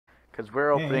because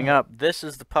we're opening Yeah. up. This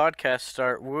is the podcast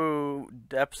start. Woo! Woo!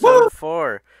 Episode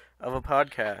 4 of a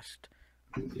podcast.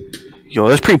 Yo,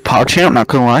 that's pretty pog I'm not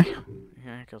gonna lie.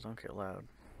 Yeah, because don't get loud.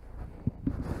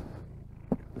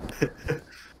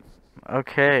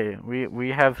 Okay, we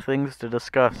have things to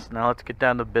discuss. Now let's get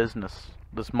down to business.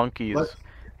 This monkey's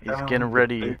he's getting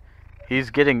ready. He's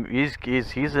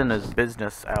in his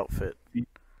business outfit.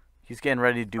 He's getting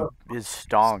ready to do his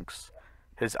stonks.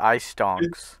 His eye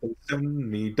stonks.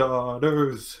 Send me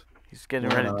daughters. He's getting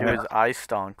ready to do his eye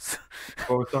stonks.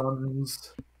 Or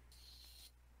sons.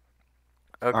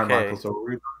 Okay. Alright, Michael, so what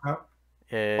were you talking about?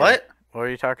 Yeah. What? What are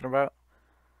you talking about?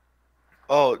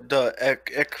 Oh, the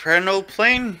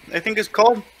Ekranoplane, I think it's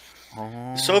called.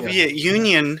 Oh. The Soviet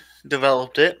Union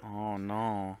developed it, Oh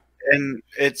no. and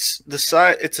it's the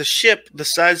size. It's a ship the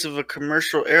size of a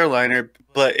commercial airliner,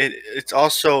 but it's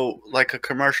also like a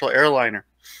commercial airliner.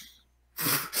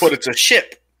 But it's a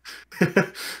ship.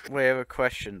 Wait, I have a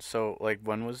question. So, like,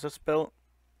 when was this built?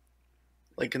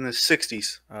 Like in the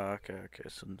 60s. Oh, okay.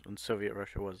 So when Soviet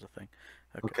Russia was a thing.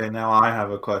 Okay, now I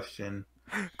have a question.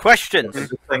 Questions. Does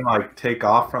this thing like take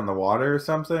off from the water or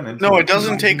something? No, it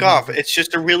doesn't take off. It's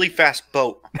just a really fast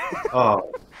boat.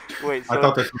 Oh, Wait. So I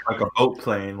thought this was like a boat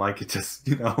plane, like it just,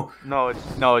 no,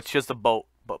 it's just a boat,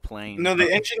 but plane. No,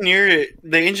 they engineered it.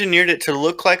 They engineered it to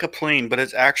look like a plane, but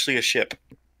it's actually a ship,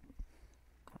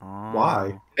 Oh,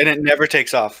 Why? and it never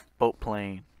takes off boat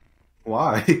plane.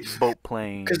 Why? Boat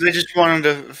plane. because they just wanted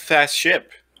a fast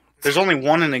ship. There's only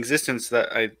one in existence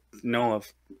that I know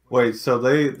of. Wait, so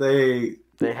they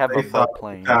have a thought boat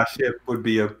plane. a fast ship would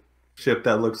be a ship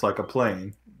that looks like a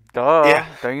plane. Duh. Yeah.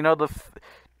 Don't you know the?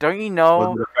 Don't you Was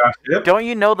know? it a fast ship? Don't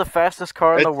you know the fastest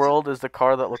car in the It's- world is the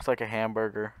car that looks like a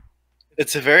hamburger?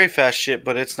 It's a very fast ship,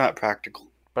 but it's not practical.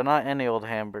 But not any old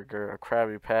hamburger, a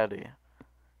Krabby Patty.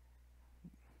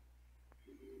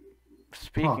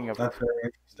 Speaking Huh, of, that's very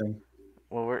interesting.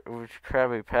 well, we're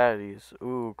Krabby Patties.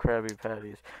 Ooh, Krabby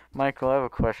Patties. Michael, I have a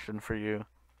question for you.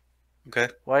 Okay.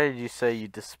 Why did you say you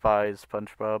despise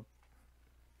SpongeBob?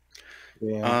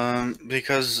 Yeah.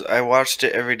 Because I watched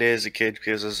it every day as a kid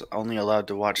because I was only allowed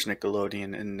to watch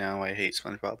Nickelodeon, and now I hate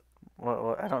SpongeBob.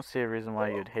 Well, I don't see a reason why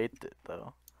you'd hate it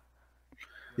though.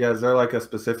 Yeah, is there like a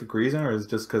specific reason, or is it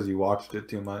just because you watched it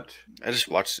too much? I just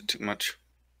watched it too much.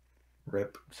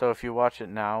 Rip. So if you watch it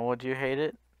now, would you hate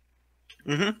it?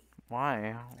 Mm-hmm.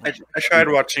 Why? I tried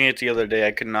watching it the other day.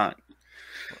 I could not.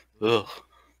 Ugh.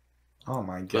 Oh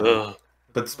my god. Ugh.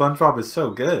 But SpongeBob is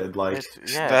so good. Like,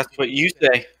 Yeah. That's what you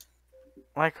say.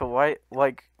 Michael, why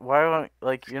won't,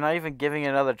 you're not even giving it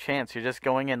another chance. You're just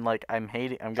going in like, I'm I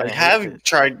gonna hate have this.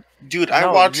 tried, dude. I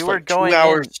No, watched you were like going 2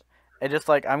 hours. And just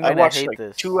like, I'm I gonna watched hate like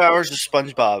this. 2 hours of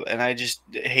SpongeBob, and I just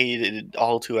hated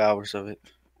all 2 hours of it.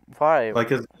 Why?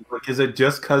 is it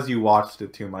just because you watched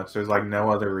it too much? There's like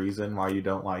no other reason why you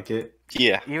don't like it.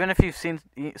 Yeah, Even if you've seen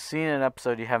an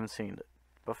episode, you haven't seen it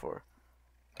before.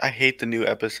 I hate the new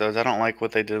episodes. I don't like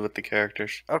what they did with the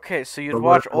characters. Okay, so you'd But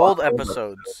watch let's old watch old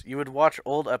episodes. You would watch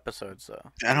old episodes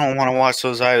though. I don't want to watch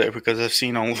those either because I've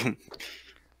seen all of them.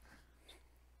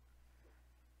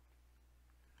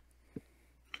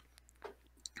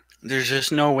 There's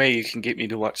just no way you can get me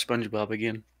to watch SpongeBob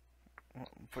again.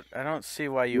 But I don't see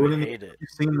why you would hate it. You've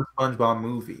seen the SpongeBob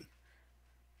movie.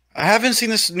 I haven't seen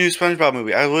this new SpongeBob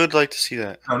movie. I would like to see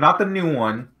that. No, not the new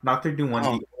one. Not the new one.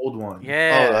 Oh. The old one.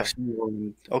 Yeah. Oh, I've seen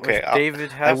one. Okay, With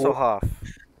David I will- Hasselhoff.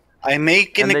 I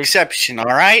make an And they- exception. All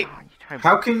right.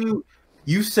 How can you?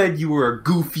 You said you were a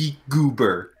goofy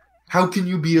goober. How can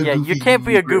you be a Yeah, goofy you can't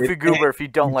be a goober goofy if goober if you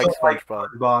don't like SpongeBob.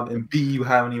 SpongeBob, and B, you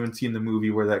haven't even seen the movie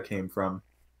where that came from.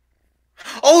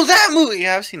 Oh, that movie.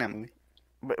 Yeah, I've seen that movie.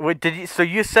 Wait, did you? So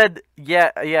you said,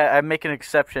 yeah, I make an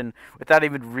exception without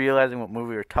even realizing what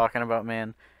movie we're talking about,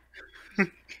 man.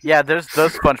 Yeah, there's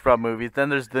those SpongeBob movies. Then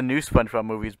there's the new SpongeBob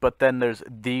movies, but then there's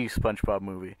the SpongeBob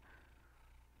movie.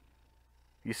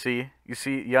 You see,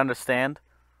 you understand?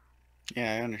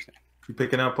 Yeah, I understand. You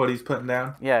picking up what he's putting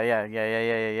down? Yeah. You're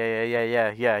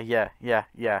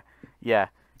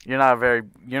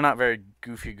not very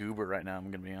goofy goober right now. I'm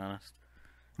gonna be honest.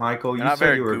 Michael, You're you not said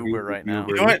very you were a goober goofy right now.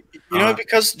 goober. You know what?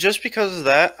 Because of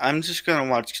that, I'm just gonna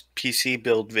watch PC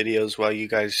build videos while you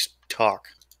guys talk.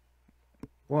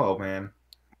 Whoa, man.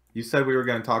 You said we were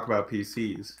going to talk about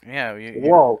PCs. Yeah.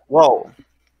 Whoa.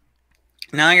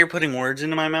 Now you're putting words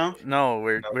into my mouth. No,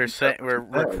 we're No, saying we're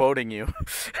said. quoting you.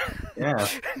 Yeah.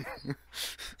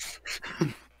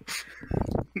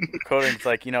 Quoting's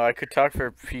like, I could talk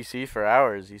for PC for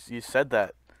hours. You said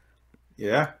that.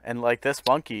 Yeah. And like this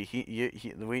monkey,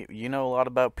 you know a lot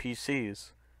about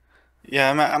PCs.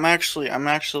 Yeah, I'm actually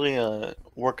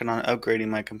working on upgrading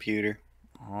my computer.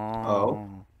 Oh.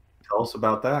 Tell us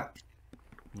about that.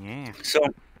 Yeah. So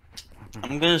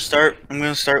I'm gonna start. I'm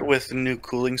gonna start with a new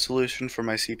cooling solution for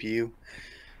my CPU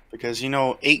because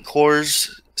 8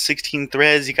 cores, 16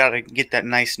 threads. You gotta get that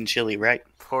nice and chilly, right?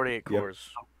 48 Yep. cores.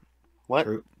 What?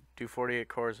 True. Do 48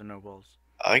 cores and no balls.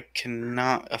 I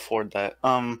cannot afford that.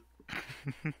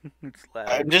 It's loud.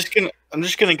 I'm just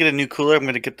gonna get a new cooler. I'm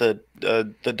gonna get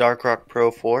the Dark Rock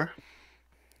Pro 4.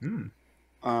 Hmm.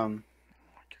 Um,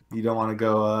 You don't want to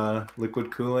go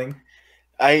liquid cooling?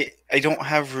 I don't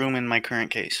have room in my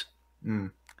current case. Hmm.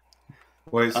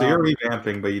 Wait, so you're Um,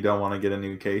 revamping, but you don't want to get a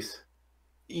new case?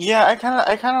 yeah, I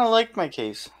kind of like my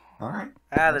case, All right,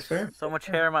 Ah, that's there's fair. so much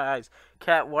hair in my eyes.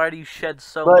 Cat, why do you shed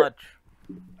so but much?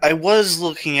 I was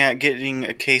looking at getting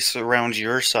a case around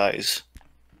your size.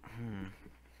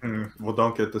 Well,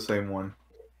 don't get the same one.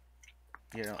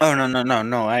 You know. Oh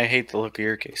no! I hate the look of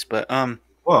your case, but Whoa,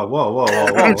 whoa, whoa, whoa, Whoa,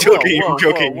 I'm whoa. whoa, joking. I'm whoa, whoa,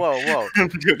 joking. whoa, whoa. I'm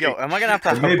Yo, joking. am I gonna have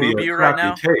to It may be haboob a you right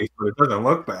crappy now? case, but it doesn't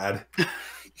look bad.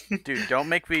 Dude, don't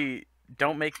make me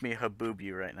haboob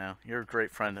you right now. You're a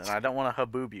great friend, and I don't want to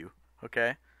haboob you.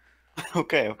 Okay?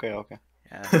 Okay.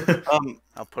 Yeah. Um,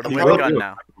 I'll put I'm away the will probably gun do.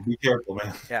 now. Be careful,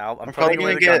 man. Yeah, I'm I'm putting probably away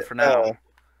gonna the gun get for now.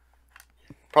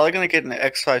 probably gonna get an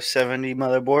X570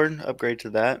 motherboard. Upgrade to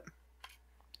that.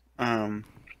 Um,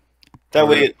 that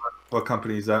way, What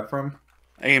company is that from?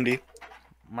 AMD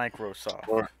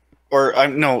Microsoft. or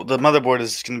I'm no, the motherboard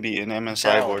is gonna be an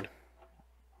MSI Dell. board.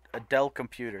 A Dell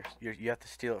computer. You have to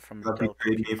steal it from a You Dell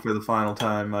betrayed me computer. for the final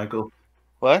time, Michael.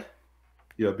 What?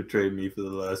 You have betrayed me for the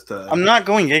last time. I'm not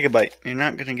going gigabyte. You're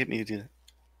not gonna get me to do that.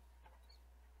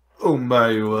 Oh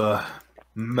my,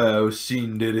 mouse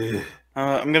did it.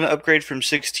 I'm gonna upgrade from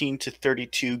 16 to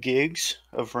 32 gigs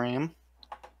of RAM.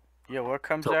 Yeah, what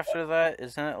comes after that?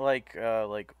 Isn't it like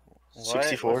what?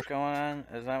 64. What's going on?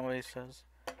 Isn't that what he says?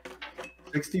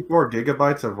 64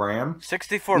 gigabytes of RAM?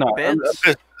 64 No, bits?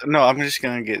 I'm just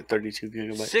gonna get 32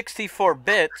 gigabytes. 64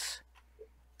 bits?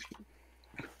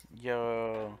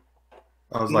 Yo.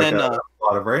 I was And like, then, a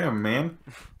lot of RAM, man.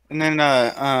 And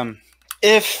then,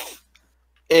 if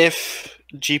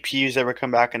GPUs ever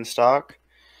come back in stock,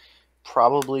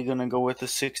 probably gonna go with the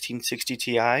 1660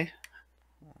 Ti.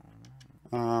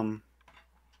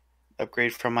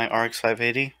 Upgrade from my RX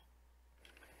 580.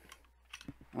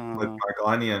 Like, Michael,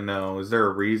 I need to know, is there a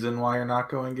reason why you're not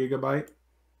going gigabyte?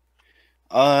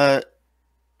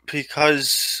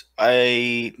 Because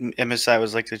MSI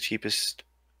was like the cheapest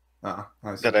I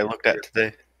see. that I looked at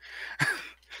today.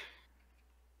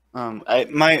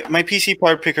 My PC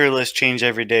part picker list change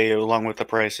every day along with the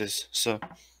prices. So,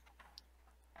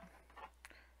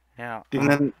 Yeah. and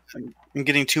then I'm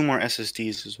getting 2 more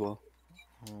SSDs as well.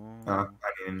 I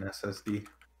need an SSD.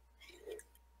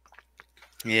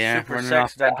 Yeah, Super running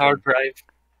Sex off that hard Dungeon.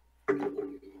 drive.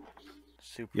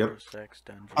 Super Yep. Sex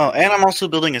Dungeon. Oh, and I'm also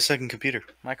building a second computer.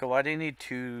 Michael, why do you need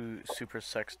 2 Super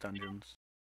Sex Dungeons?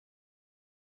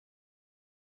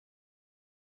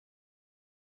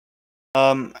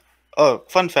 Oh,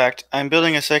 fun fact: I'm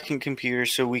building a second computer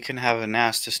so we can have a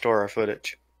NAS to store our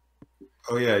footage.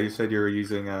 Oh yeah, you said you were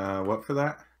using what for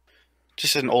that?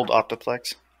 Just an old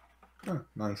Optiplex. Oh,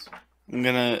 nice. I'm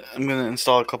gonna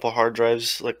install a couple hard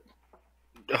drives, like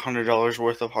 $100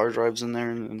 worth of hard drives in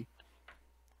there, and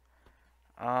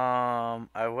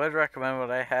I would recommend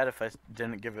what I had if I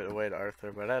didn't give it away to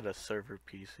Arthur, but I had a server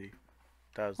PC.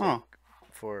 That was like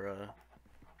for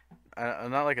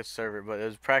not like a server, but it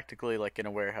was practically like in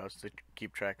a warehouse to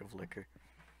keep track of liquor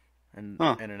and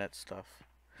internet stuff.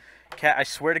 Cat, I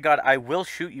swear to God, I will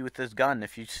shoot you with this gun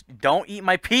if you don't eat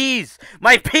my peas.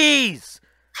 My peas.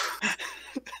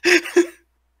 He's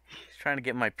trying to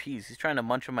get my peas. He's trying to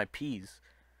munch on my peas.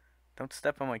 Don't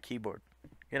step on my keyboard.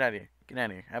 Get out of here. Get out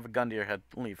of here. Have a gun to your head.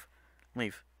 Leave.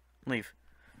 Leave. Leave.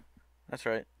 That's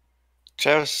right.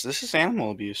 Travis, this is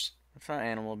animal abuse. It's not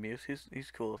animal abuse.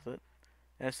 He's cool with it.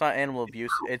 And it's not animal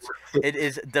abuse. It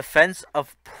is defense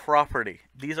of property.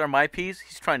 These are my peas.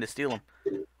 He's trying to steal them.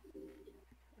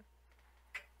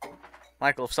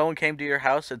 Michael, if someone came to your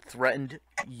house and threatened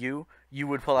you, you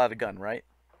would pull out a gun, right?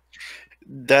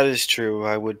 That is true.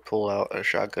 I would pull out a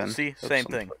shotgun. See, same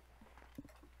thing.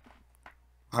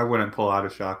 I wouldn't pull out a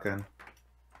shotgun.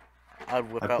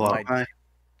 I'd whip I'd out pull out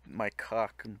my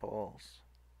cock and balls.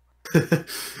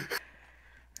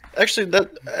 Actually,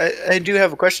 I do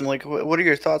have a question. Like, what are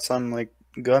your thoughts on like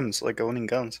guns, like owning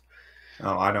guns?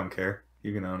 Oh, I don't care.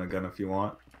 You can own a gun if you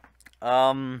want.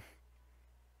 I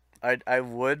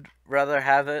would rather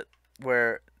have it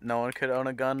where no one could own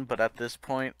a gun, but at this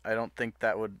point, I don't think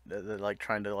that would like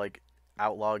trying to like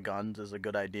outlaw guns is a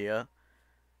good idea.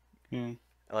 Hmm.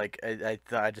 Like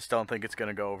I just don't think it's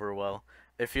gonna go over well.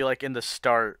 If you like in the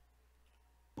start,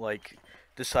 like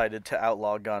decided to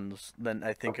outlaw guns, then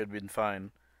I think it'd been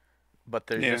fine. But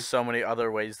there's Yeah. just so many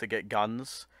other ways to get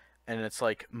guns, and it's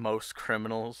like most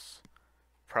criminals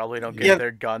probably don't get Yeah.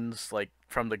 their guns like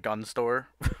from the gun store.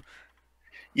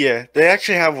 Yeah. They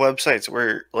actually have websites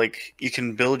where like you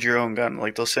can build your own gun.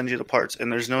 Like they'll send you the parts,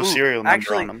 and there's no Ooh, serial number on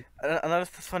actually, them. another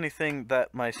funny thing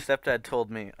that my stepdad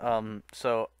told me.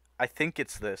 So I think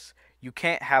it's this. You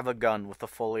can't have a gun with a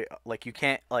fully like you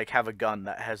can't like have a gun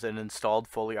that has an installed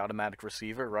fully automatic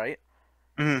receiver, right?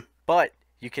 Hmm. But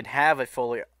you can have a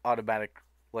fully automatic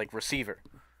like receiver.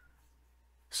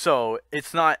 So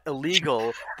it's not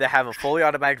illegal to have a fully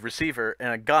automatic receiver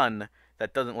and a gun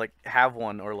that doesn't like have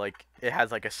one or like it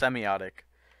has like a semi-automatic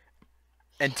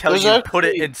until There's you put it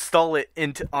actually install it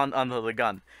into onto the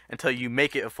gun until you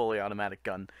make it a fully automatic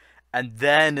gun, and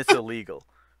then it's illegal.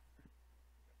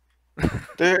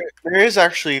 there is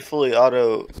actually full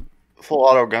auto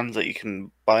guns that you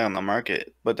can buy on the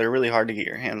market, but they're really hard to get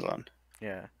your hands on.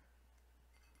 Yeah.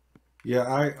 Yeah,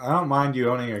 I don't mind you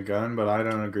owning a gun, but I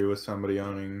don't agree with somebody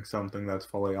owning something that's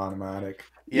fully automatic.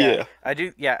 Yeah, Yeah. I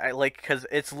do. Yeah, I like because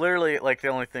it's literally like the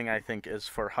only thing I think is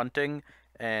for hunting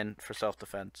and for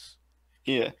self-defense.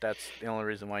 Yeah. That's the only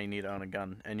reason why you need to own a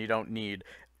gun, and you don't need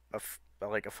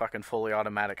like a fucking fully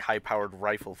automatic, high-powered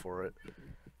rifle for it.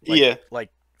 Yeah.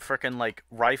 Like freaking like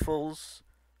rifles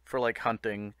for like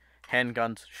hunting,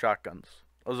 handguns, shotguns.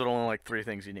 Those are the only like three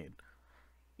things you need.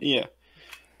 Yeah.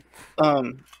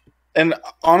 Um and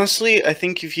honestly, I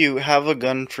think if you have a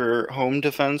gun for home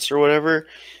defense or whatever,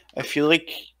 I feel like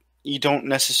you don't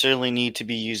necessarily need to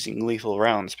be using lethal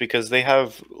rounds because they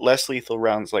have less lethal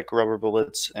rounds like rubber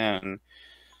bullets And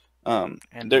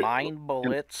they're mine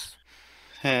bullets.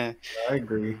 I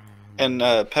agree. and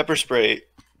pepper spray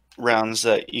rounds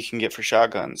that you can get for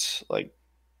shotguns like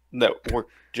that work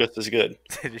just as good.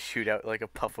 To just shoot out like a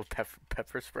puff of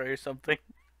pepper spray or something.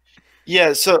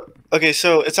 Yeah, so okay,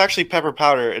 so it's actually pepper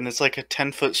powder and it's like a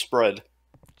 10-foot spread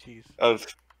Jeez. of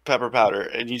pepper powder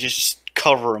and you just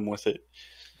cover them with it.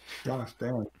 Gosh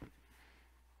damn.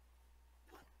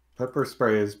 Pepper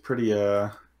spray is pretty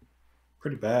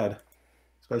bad,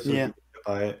 especially if Yeah. you get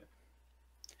by it.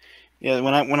 Yeah,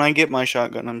 when I get my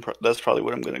shotgun, that's probably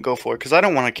what I'm gonna go for because I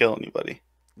don't want to kill anybody.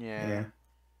 Yeah. Yeah.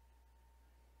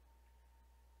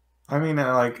 I mean,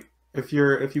 like if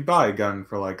you buy a gun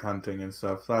for like hunting and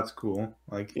stuff, that's cool.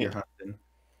 Like you're Yeah. hunting,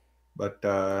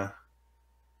 but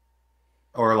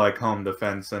or like home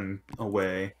defense and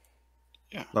away.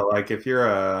 Yeah. But like if you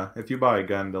buy a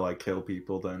gun to like kill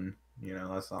people, then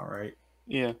that's not right.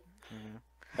 Yeah, Yeah.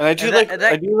 and I do And like that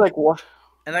I do like what.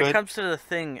 And Go that ahead. comes to the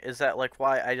thing is that like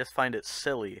why I just find it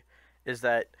silly is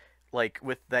that like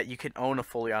with that you can own a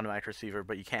fully automatic receiver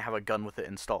but you can't have a gun with it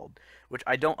installed. Which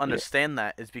I don't understand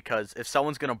that is because if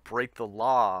someone's gonna break the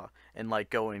law and like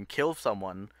go and kill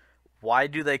someone, why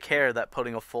do they care that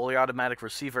putting a fully automatic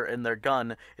receiver in their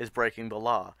gun is breaking the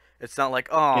law? It's not like,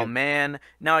 oh Yeah. man,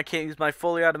 now I can't use my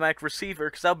fully automatic receiver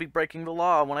because I'll be breaking the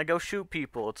law when I go shoot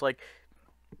people. It's like,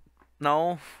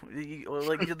 no,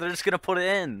 like they're just gonna put it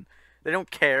in. They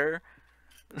don't care.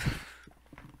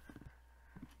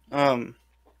 Um,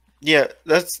 yeah,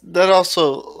 that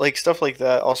also like stuff like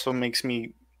that also makes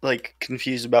me like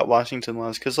confused about Washington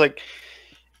laws because like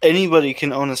anybody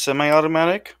can own a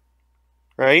semi-automatic,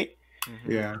 right?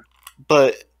 Mm-hmm. Yeah.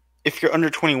 But if you're under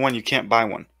 21, you can't buy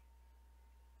one.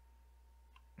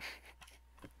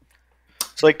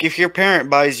 So like if your parent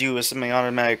buys you a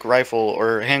semi-automatic rifle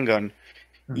or handgun,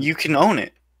 Mhm. you can own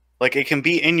it. Like it can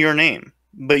be in your name,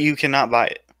 but you cannot buy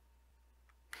it.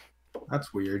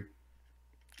 That's weird.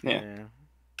 Yeah.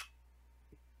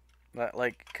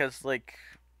 Like, cause like,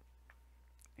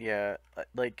 yeah,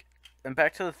 like, and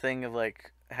back to the thing of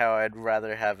like how I'd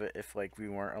rather have it if like we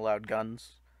weren't allowed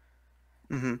guns.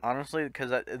 Hmm. Honestly,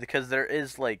 because there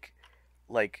is like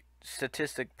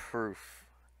statistic proof.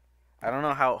 I don't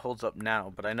know how it holds up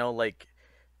now, but I know like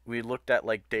we looked at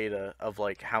like data of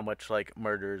like how much like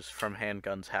murders from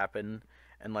handguns happen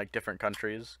in like different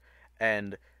countries,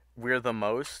 and we're the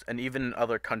most, and even in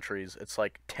other countries it's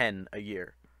like 10 a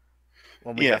year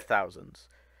when we Yeah. have thousands.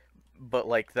 But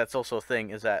like that's also a thing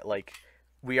is that like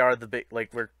we are the big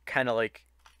like we're kind of like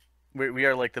we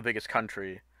are like the biggest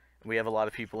country. We have a lot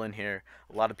of people in here.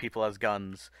 A lot of people has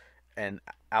guns, and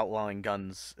outlawing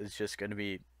guns is just going to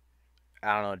be,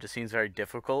 I don't know. It just seems very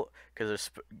difficult because there's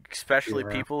especially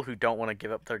Yeah. people who don't want to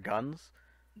give up their guns.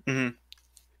 Hmm.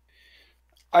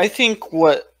 I think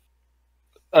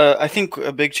I think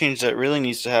a big change that really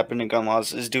needs to happen in gun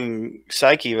laws is doing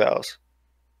psych evals.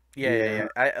 Yeah.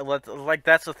 Like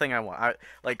that's the thing I want. I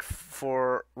like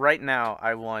for right now.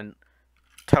 I want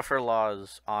tougher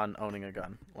laws on owning a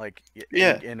gun, like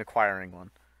Yeah. in acquiring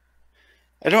one.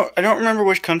 I don't remember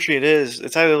which country it is.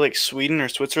 It's either like Sweden or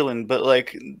Switzerland, but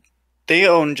like they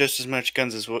own just as much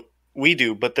guns as what we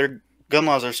do, but their gun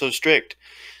laws are so strict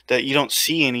that you don't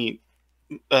see any.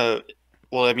 Uh,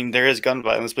 well, I mean there is gun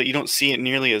violence, but you don't see it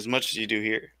nearly as much as you do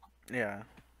here. Yeah.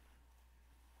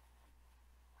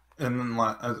 And then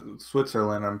like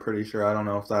Switzerland, I'm pretty sure. I don't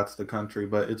know if that's the country,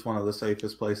 but it's one of the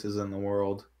safest places in the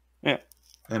world. Yeah.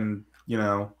 And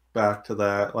back to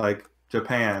that, like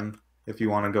Japan, if you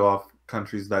want to go off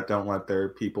countries that don't let their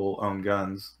people own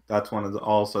guns, that's one of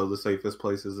also the safest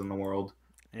places in the world.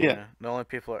 Yeah. The only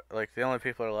people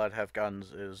are allowed to have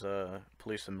guns is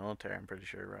police and military. I'm pretty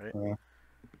sure, right? Yeah.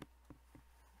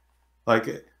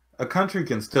 Like a country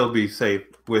can still be safe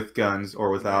with guns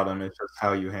or without them. It's just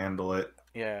how you handle it.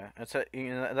 Yeah, that's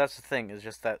the thing. Is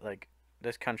just that like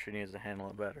this country needs to handle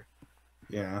it better.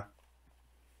 Yeah.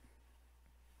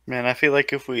 Man, I feel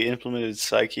like if we implemented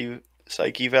psyche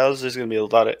vows, there's gonna be a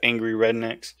lot of angry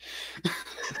rednecks.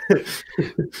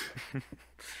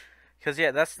 Cause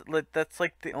yeah, that's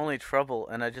like the only trouble,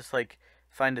 and I just like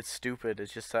find it stupid.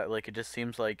 It's just that like it just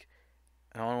seems like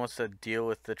no one wants to deal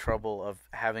with the trouble of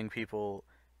having people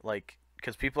like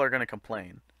because people are gonna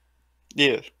complain,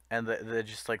 Yeah. and they're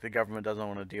just like the government doesn't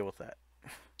want to deal with that.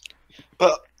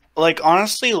 But like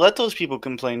honestly, let those people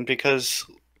complain because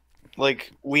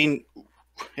like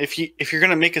if you're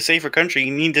gonna make a safer country,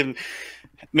 you need to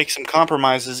make some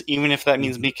compromises, even if that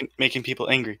means making people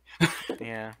angry.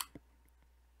 Yeah.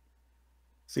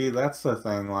 See, that's the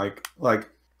thing. Like,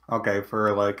 okay,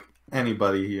 for like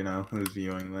anybody who's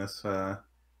viewing this,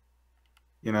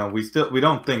 we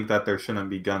don't think that there shouldn't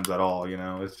be guns at all.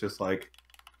 It's just like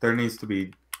there needs to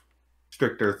be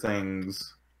stricter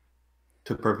things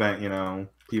to prevent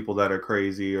people that are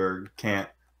crazy or can't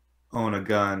own a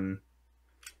gun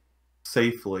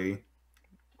safely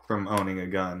from owning a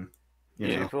gun.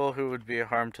 People who would be a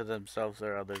harm to themselves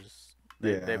or others,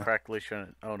 they Yeah. practically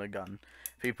shouldn't own a gun.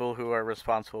 People who are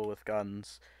responsible with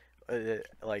guns,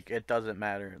 it doesn't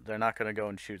matter. They're not gonna go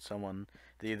and shoot someone.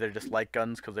 They either just like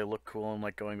guns because they look cool and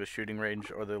like going to the shooting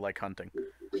range, or they like hunting.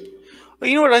 Well,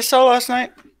 you know what I saw last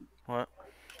night? What?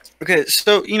 Okay,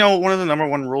 so one of the number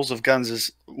one rules of guns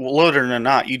is loaded or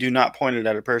not, you do not point it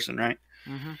at a person, right?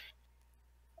 Mm-hmm.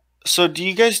 So, do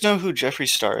you guys know who Jeffree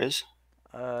Star is?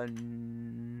 I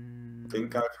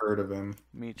think I've heard of him.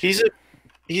 Me too.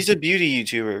 He's a beauty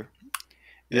YouTuber.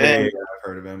 Yeah, I've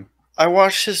heard of him. I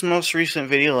watched his most recent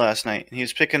video last night, and he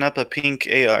was picking up a pink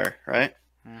AR, right?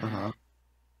 Uh-huh.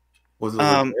 Was it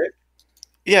legit?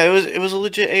 Yeah, it was a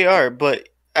legit AR, but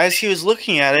as he was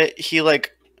looking at it, he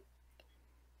like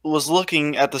was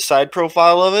looking at the side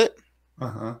profile of it.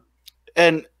 Uh-huh.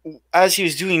 And as he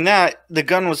was doing that, the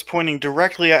gun was pointing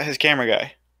directly at his camera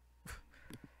guy.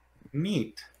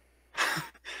 Neat.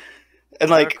 And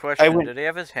like, question: did he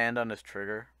have his hand on his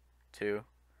trigger, too?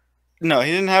 No,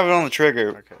 he didn't have it on the trigger.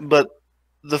 Okay. But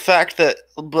the fact that,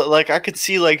 like, I could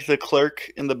see like the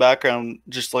clerk in the background,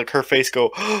 just like her face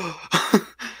go.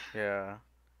 Yeah,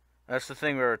 that's the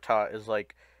thing we were taught is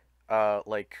like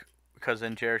because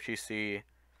in JRTC,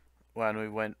 when we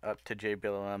went up to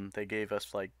JBLM, they gave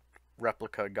us like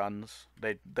replica guns.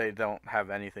 They don't have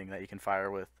anything that you can fire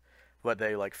with, but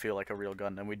they like feel like a real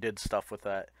gun, and we did stuff with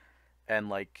that, and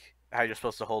like how you're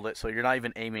supposed to hold it, so you're not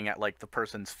even aiming at like the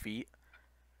person's feet.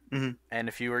 Mm-hmm. And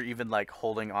if you were even like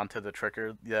holding onto the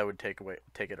trigger, that would take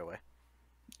it away.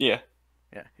 Yeah.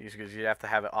 Yeah, because you'd have to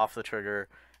have it off the trigger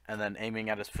and then aiming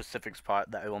at a specific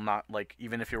spot that it will not like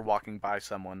even if you're walking by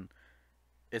someone,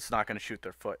 it's not going to shoot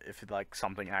their foot if like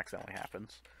something accidentally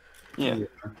happens. Yeah.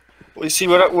 Well, you see,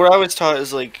 what I was taught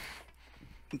is like,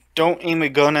 don't aim a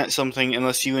gun at something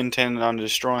unless you intend on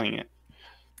destroying it.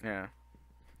 Yeah.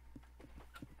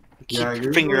 Keep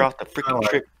your finger off the freaking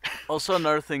trigger. Also,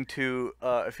 another thing too,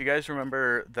 if you guys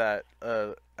remember that,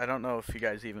 I don't know if you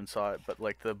guys even saw it, but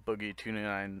like the Boogie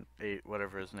 298,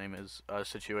 whatever his name is,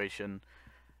 situation,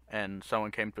 and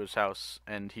someone came to his house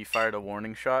and he fired a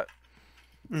warning shot.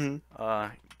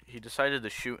 Mm-hmm. He decided to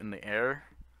shoot in the air,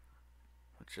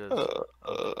 which is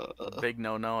a big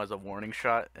no-no as a warning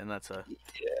shot, and that's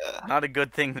not a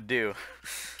good thing to do.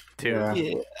 Yeah.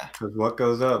 Because what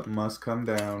goes up must come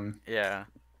down. Yeah.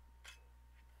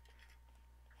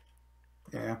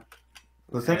 Yeah.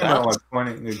 The thing about like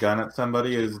pointing a gun at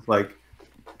somebody is like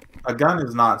a gun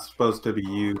is not supposed to be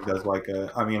used as like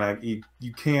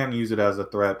you can use it as a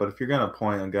threat, but if you're gonna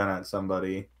point a gun at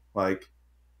somebody, like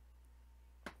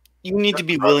you need to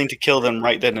be willing to kill them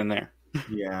right then and there.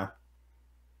 Yeah.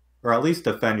 Or at least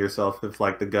defend yourself if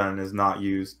like the gun is not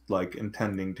used like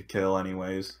intending to kill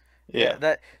anyways. Yeah,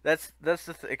 Yeah, that's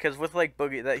the because with like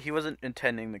Boogie, that he wasn't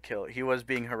intending to kill. He was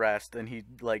being harassed, and he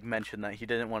like mentioned that he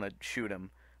didn't want to shoot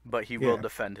him, but he will Yeah,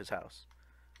 defend his house.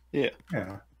 yeah,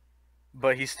 yeah,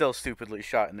 But he still stupidly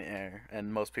shot in the air,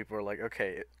 and most people are like,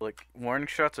 okay, like warning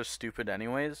shots are stupid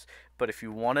anyways. But if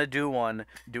you want to do one,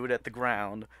 do it at the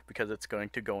ground because it's going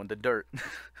to go in the dirt.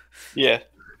 yeah.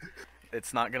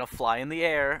 It's not gonna fly in the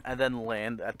air and then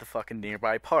land at the fucking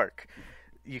nearby park.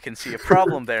 You can see a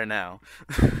problem there now.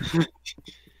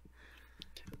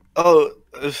 Oh,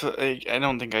 I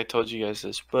don't think I told you guys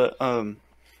this, but a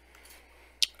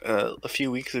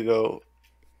few weeks ago,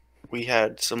 we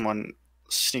had someone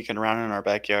sneaking around in our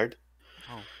backyard.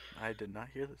 Oh, I did not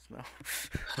hear this. No.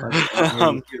 I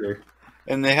didn't hear you either.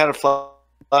 And they had a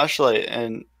flashlight,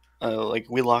 and like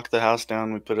we locked the house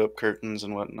down. We put up curtains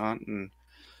and whatnot, and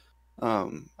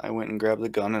I went and grabbed the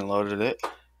gun and loaded it.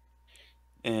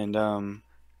 And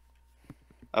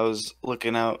I was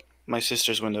looking out my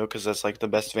sister's window because that's like the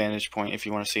best vantage point if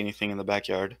you want to see anything in the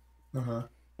backyard. Uh-huh.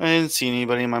 I didn't see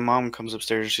anybody. My mom comes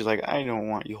upstairs. She's like, "I don't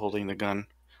want you holding the gun."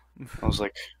 I was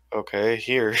like, "Okay,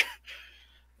 here."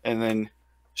 And then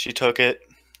she took it.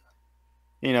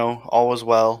 You know, all was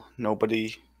well.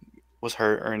 Nobody was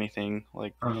hurt or anything.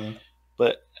 Like, Uh-huh.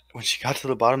 but when she got to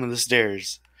the bottom of the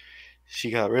stairs,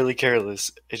 she got really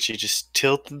careless and she just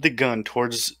tilted the gun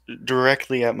towards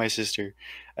directly at my sister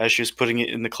as she was putting it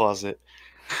in the closet.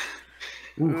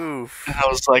 Oof. And I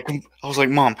was like,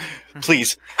 Mom,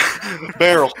 please,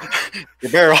 barrel,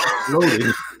 your barrel.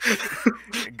 Loaded.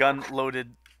 Gun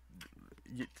loaded.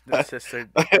 The sister.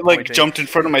 I like pointing. jumped in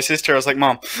front of my sister. I was like,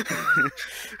 Mom.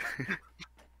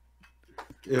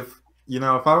 If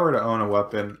if I were to own a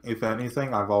weapon, if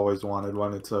anything, I've always wanted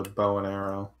one. It's a bow and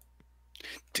arrow.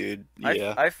 Dude, I,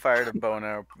 yeah. I fired a bow and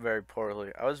arrow very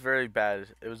poorly. I was very bad.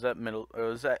 It was at middle. It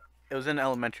was in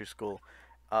elementary school.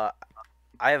 Uh,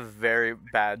 I have very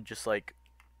bad just like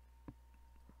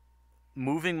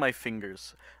moving my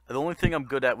fingers. The only thing I'm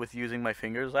good at with using my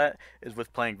fingers at is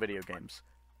with playing video games.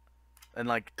 And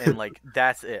like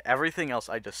that's it. Everything else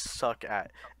I just suck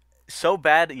at. So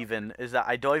bad even is that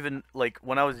I don't even like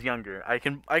when I was younger. I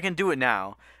can do it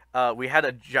now. We had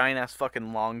a giant ass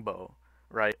fucking longbow,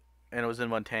 right? And it was in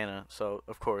Montana, so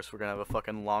of course we're gonna have a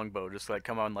fucking longbow. Just like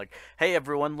come on, like, hey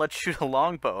everyone, let's shoot a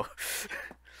longbow.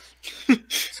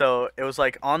 So it was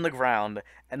like on the ground,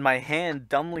 and my hand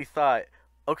dumbly thought,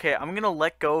 okay, I'm gonna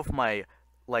let go of my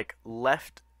like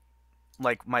left,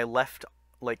 my left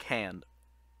like hand,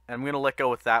 and I'm gonna let go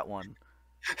with that one,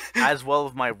 as well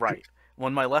as my right.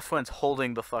 When my left one's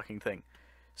holding the fucking thing.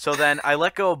 So then I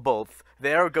let go of both. The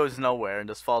arrow goes nowhere and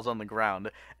just falls on the ground.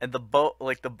 And the bow,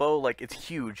 like it's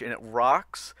huge and it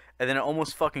rocks, and then it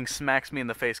almost fucking smacks me in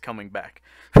the face coming back.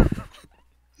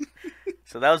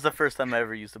 So that was the first time I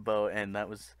ever used a bow, and that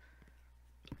was,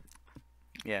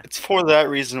 yeah, It's for that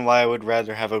reason why I would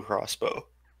rather have a crossbow.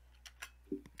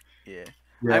 yeah.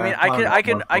 Yeah, I mean, mine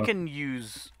was I one. can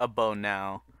use a bow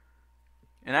now.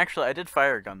 And actually, I did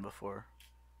fire a gun before.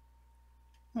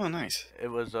 Oh, nice. It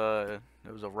was a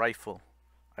rifle.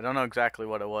 I don't know exactly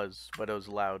what it was, but it was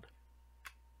loud.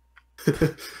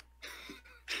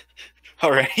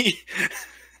 Alright.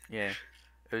 Yeah,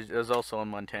 it was also in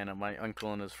Montana. My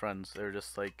uncle and his friends, they were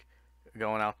just like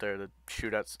going out there to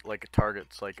shoot at like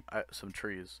targets, like at some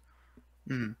trees.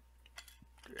 Mhm.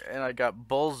 And I got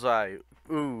bullseye.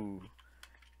 Ooh,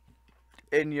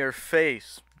 in your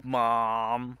face,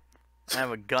 mom. I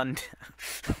have a gun.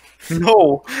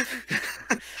 No.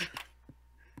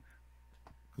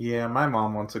 Yeah, my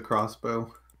mom wants a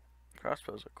crossbow.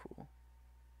 Crossbows are cool.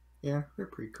 Yeah, they're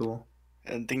pretty cool.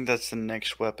 I think that's the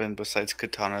next weapon besides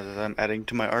katana that I'm adding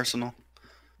to my arsenal.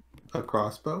 A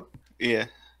crossbow? Yeah.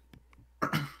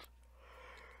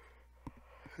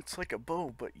 It's like a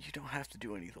bow, but you don't have to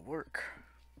do any of the work.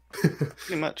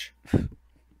 Pretty much.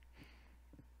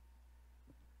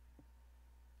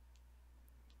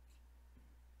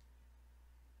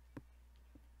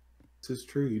 This is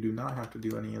true. You do not have to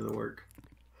do any of the work.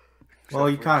 Well,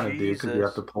 you kind of do because you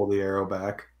have to pull the arrow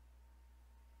back.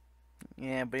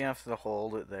 Yeah, but you have to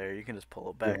hold it there. You can just pull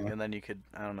it back, Yeah. and then you could,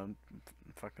 I don't know,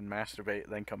 fucking masturbate,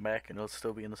 then come back, and it'll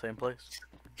still be in the same place.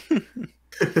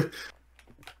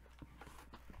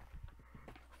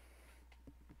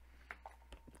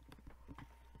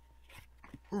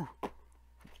 Ooh.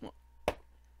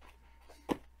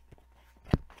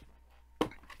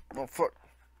 Oh, fuck.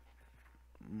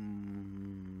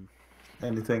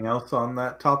 Anything else on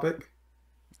that topic?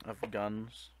 Of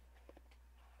guns.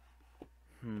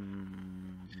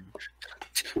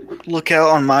 Look out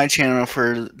on my channel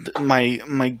for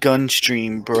my gun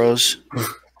stream, bros.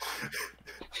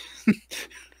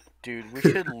 Dude, we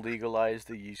should legalize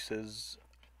the uses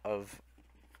of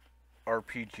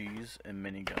RPGs and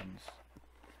miniguns.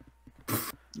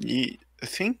 I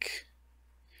think.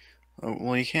 Oh,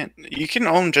 well, you can't. You can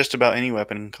own just about any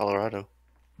weapon in Colorado.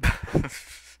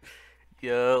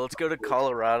 Yo, let's go to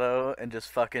Colorado and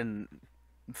just fucking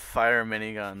fire a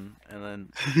minigun and then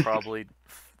probably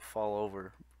fall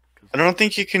over. I don't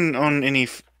think you can own any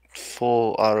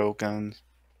full auto guns.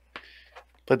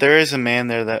 But there is a man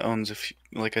there that owns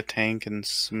like a tank and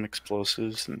some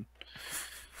explosives and.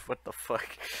 What the fuck?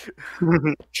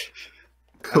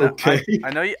 Okay.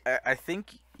 I know. I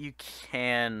think you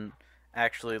can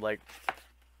actually like.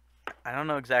 I don't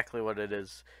know exactly what it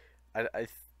is.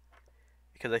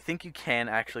 Because I think you can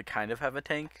actually kind of have a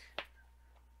tank.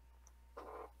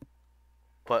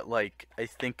 But like, I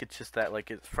think it's just that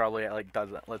like it's probably like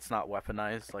doesn't. Let's not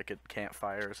weaponize. Like it can't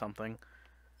fire or something.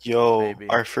 Yo, Maybe.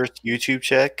 Our first YouTube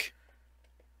check.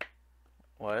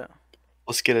 What?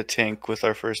 Let's get a tank with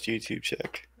our first YouTube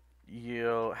check.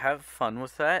 Yo, have fun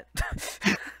with that.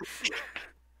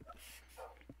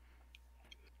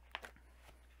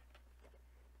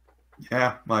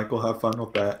 Yeah, Michael, have fun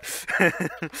with that.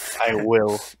 I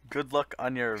will. Good luck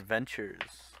on your ventures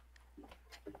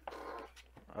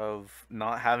of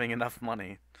not having enough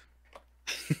money.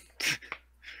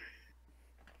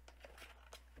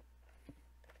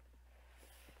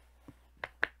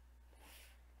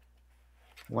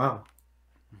 Wow.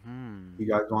 You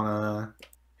guys want to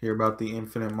hear about the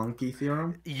infinite monkey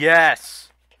theorem? Yes.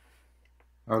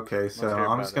 Okay, so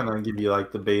I'm just gonna give you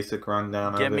like the basic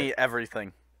rundown of it. Give me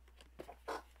everything.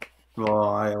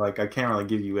 Well, I can't really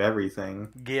give you everything.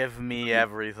 Give me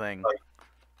everything.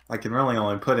 I can really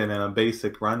only put it in a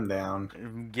basic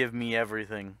rundown. Give me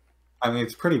everything. I mean,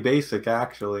 it's pretty basic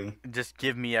actually. Just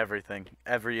give me everything.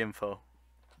 Every info.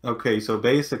 Okay, so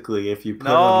basically, if you put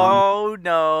no,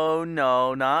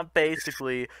 not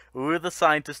basically. Who are the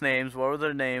scientists' names? What were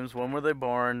their names? When were they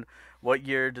born? What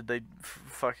year did they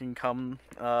fucking come?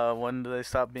 When do they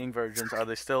stop being virgins? Are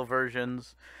they still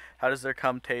virgins? How does their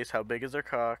cum taste? How big is their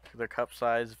cock? Their cup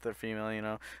size if they're female, you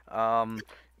know.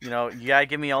 You gotta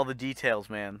give me all the details,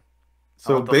 man.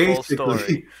 So the full story.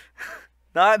 basically,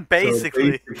 not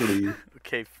basically. So basically,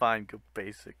 okay, fine, go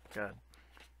basic. God.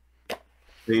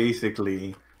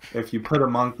 Basically, if you put a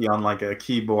monkey on like a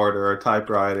keyboard or a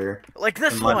typewriter, like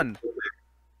this one,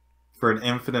 for an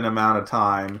infinite amount of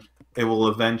time, it will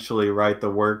eventually write the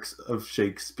works of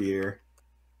Shakespeare.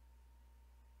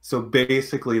 So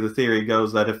basically, the theory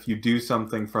goes that if you do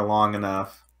something for long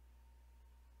enough,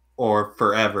 or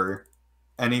forever,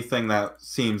 anything that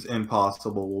seems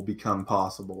impossible will become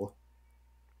possible.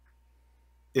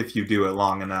 If you do it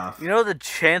long enough. You know the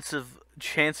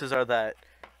chances are that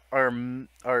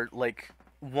are like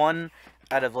 1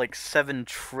 out of like 7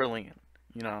 trillion.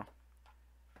 You know.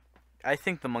 I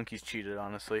think the monkeys cheated,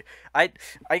 honestly. I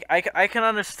can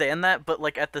understand that, but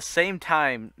like at the same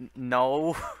time,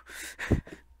 no.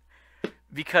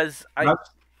 Because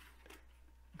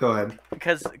Go ahead.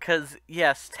 Because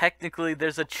yes, technically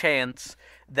there's a chance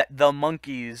that the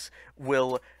monkeys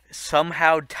will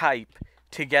somehow type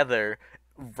together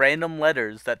random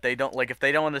letters that they don't like. If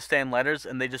they don't understand letters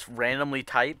and they just randomly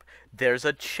type, there's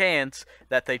a chance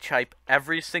that they type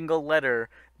every single letter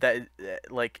that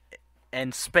like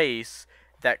and space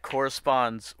that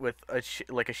corresponds with a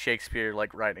Shakespeare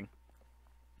like writing.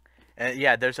 And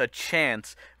yeah, there's a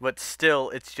chance, but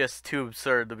still, it's just too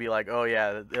absurd to be like, oh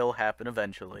yeah, it'll happen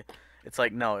eventually. It's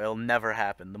like, no, it'll never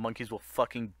happen. The monkeys will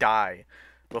fucking die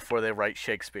before they write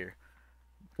Shakespeare.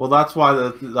 Well, that's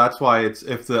why it's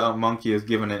if the monkey is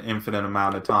given an infinite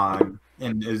amount of time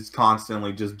and is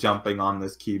constantly just jumping on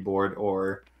this keyboard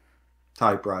or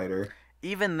typewriter.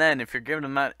 Even then, if you're given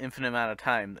an infinite amount of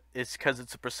time, it's because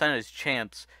it's a percentage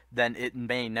chance, then it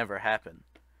may never happen.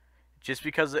 Just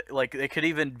because, it could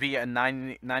even be a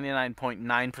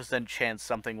 99.9% chance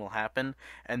something will happen,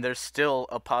 and there's still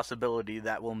a possibility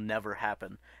that will never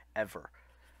happen, ever.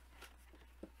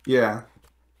 Yeah,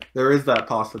 there is that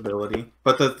possibility.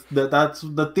 But that's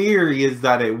the theory is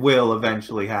that it will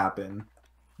eventually happen,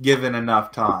 given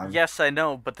enough time. Yes, I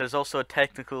know, but there's also a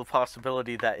technical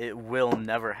possibility that it will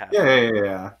never happen.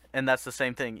 Yeah. And that's the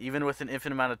same thing. Even with an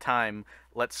infinite amount of time,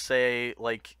 let's say,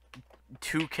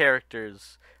 2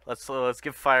 characters... Let's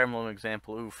give Fire Emblem an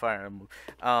example. Ooh, Fire Emblem.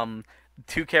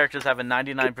 2 characters have a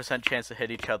 99% chance to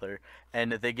hit each other,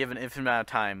 and if they give an infinite amount of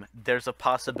time, there's a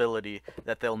possibility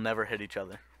that they'll never hit each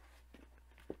other.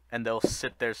 And they'll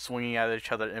sit there swinging at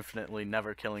each other infinitely,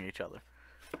 never killing each other.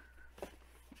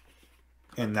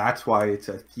 And that's why it's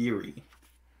a theory.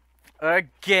 A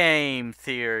game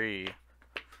theory.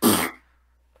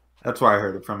 That's where I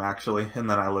heard it from, actually, and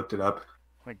then I looked it up.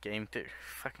 What game theory?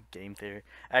 Fucking game theory.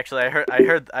 Actually,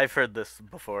 I've heard this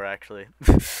before. Actually,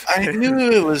 I knew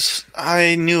it was.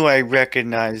 I knew I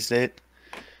recognized it.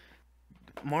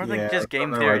 more than Yeah, just game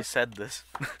something theory like said this.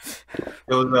 it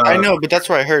was. I know, but that's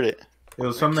where I heard it. It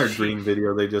was from their Dream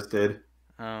video they just did.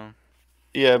 Oh,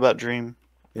 Yeah, about Dream.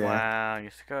 Yeah. wow! You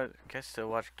guys still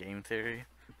watch game theory?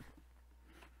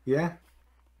 Yeah.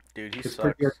 Dude, he It's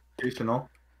sucks. pretty educational.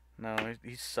 No,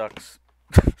 he sucks.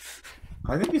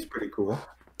 I think he's pretty cool.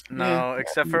 No, Yeah.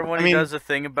 except for when I he mean- does a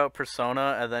thing about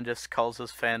Persona and then just calls the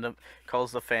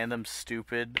fandom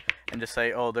stupid and just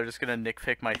say, "Oh, they're just gonna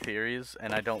nitpick my theories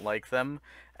and I don't like them."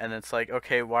 And it's like,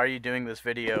 okay, why are you doing this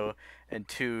video? And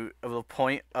to the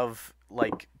point of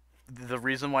like, the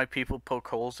reason why people poke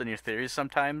holes in your theories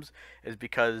sometimes is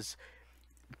because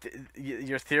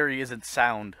your theory isn't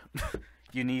sound.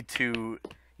 You need to,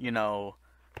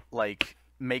 like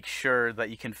make sure that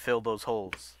you can fill those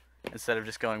holes. Instead of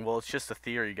just going, well, it's just a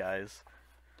theory, guys.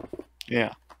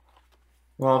 Yeah.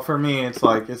 Well, for me, it's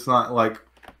like it's not like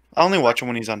I only watch him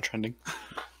when he's on trending.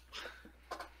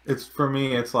 it's for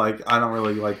me. It's like I don't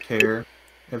really like care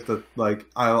if the like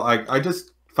I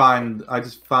just find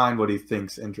what he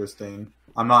thinks interesting.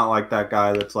 I'm not like that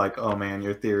guy that's like, oh man,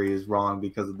 your theory is wrong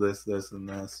because of this, this, and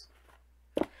this.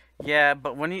 Yeah,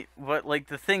 but like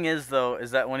the thing is though,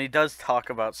 is that when he does talk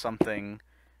about something,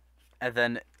 and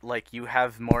then like you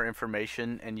have more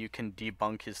information and you can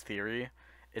debunk his theory,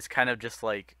 it's kind of just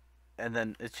like, and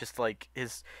then it's just like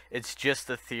it's just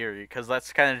a theory, because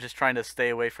that's kind of just trying to stay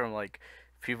away from like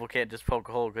people can't just poke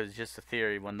a hole because it's just a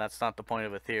theory when that's not the point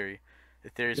of a theory. The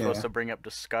theory is supposed to bring up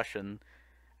discussion,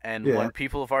 and when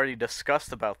people have already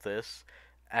discussed about this,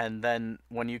 and then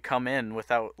when you come in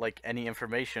without like any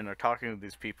information or talking to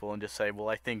these people and just say, well,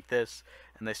 I think this,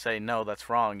 and they say, no, that's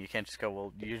wrong, you can't just go,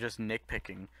 well, you're just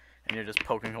nitpicking and you're just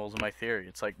poking holes in my theory.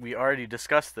 It's like, we already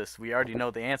discussed this, we already know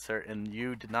the answer, and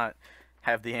you did not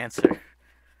have the answer.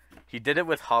 He did it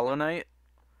with Hollow Knight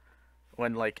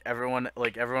when everyone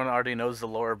already knows the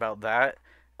lore about that,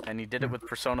 and he did it with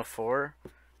Persona 4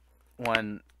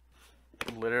 when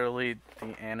literally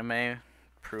the anime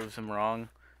proves him wrong.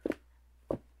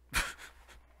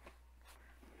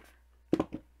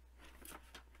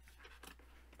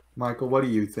 Michael, what do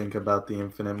you think about the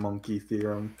infinite monkey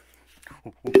theorem?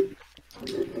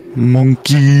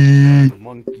 Monkey.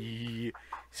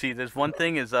 See, there's one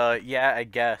thing is yeah, I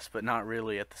guess, but not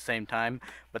really at the same time.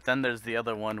 But then there's the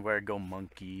other one where I go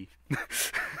monkey.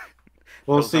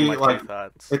 Well, Those are see, my two like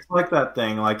thoughts. it's like that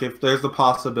thing. Like if there's the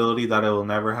possibility that it will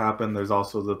never happen, there's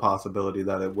also the possibility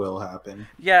that it will happen.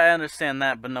 Yeah, I understand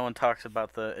that, but no one talks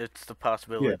about it's the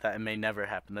possibility Yeah. that it may never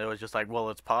happen. They always just like, well,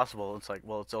 it's possible. It's like,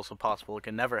 well, it's also possible it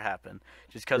can never happen.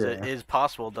 Just because it Yeah. is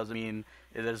possible doesn't mean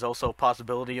there's also a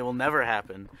possibility it will never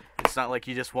happen. It's not like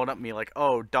you just one up me like,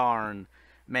 oh darn,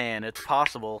 man, it's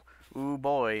possible. Ooh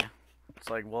boy.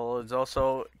 It's like, well, it's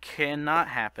also cannot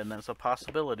happen. That's a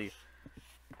possibility.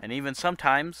 And even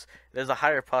sometimes there's a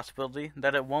higher possibility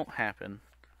that it won't happen.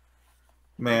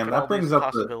 Man, Look at all that brings these up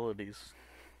possibilities.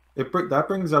 that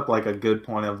brings up like a good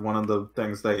point of one of the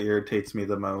things that irritates me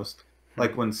the most.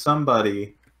 Like when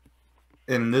somebody,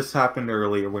 and this happened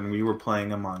earlier when we were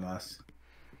playing Among Us,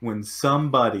 when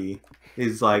somebody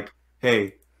is like,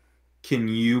 hey, can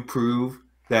you prove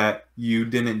that you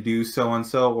didn't do so and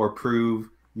so or prove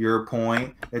your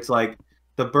point? It's like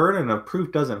the burden of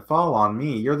proof doesn't fall on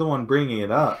me. You're the one bringing it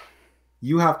up.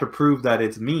 You have to prove that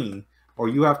it's me, or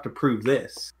you have to prove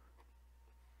this.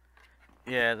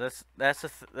 Yeah, that's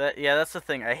the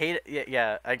thing. I hate it.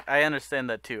 Yeah, I understand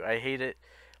that too. I hate it,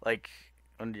 like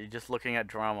when you're just looking at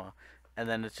drama, and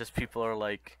then it's just people are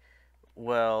like,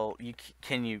 well,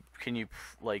 can you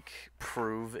like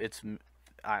prove it's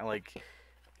I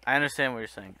understand what you're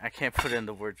saying. I can't put it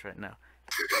into words right now,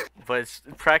 but it's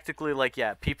practically like,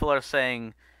 yeah, people are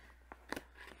saying,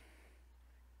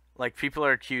 like, people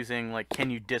are accusing, like, can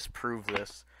you disprove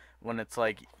this, when it's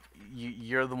like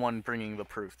you're the one bringing the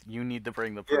proof. You need to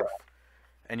bring the proof.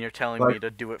 And you're telling me to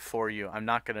do it for you. I'm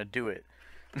not going to do it.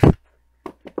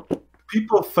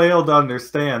 People fail to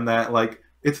understand that, like,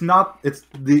 it's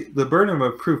the burden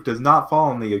of proof does not fall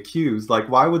on the accused. Like,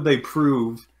 why would they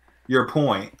prove your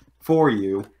point for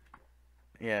you?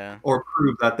 Yeah. Or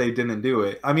prove that they didn't do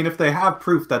it. I mean, if they have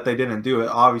proof that they didn't do it,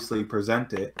 obviously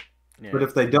present it. Yeah. But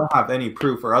if they don't have any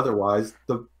proof or otherwise,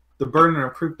 the burden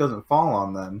of proof doesn't fall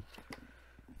on them.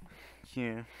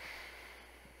 Yeah.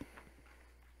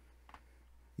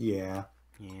 Yeah.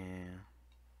 Yeah.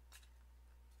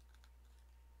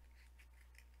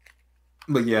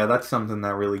 But yeah, that's something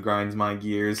that really grinds my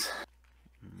gears.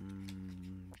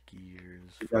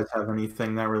 Gears. You guys have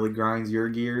anything that really grinds your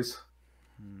gears?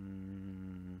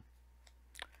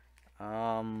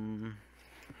 Um.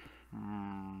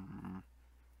 Hmm,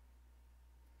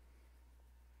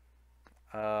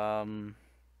 um.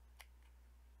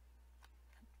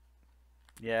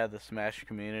 Yeah, the Smash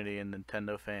community and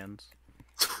Nintendo fans.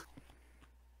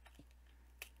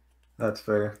 That's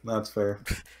fair. That's fair.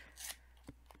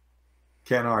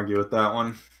 Can't argue with that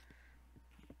one.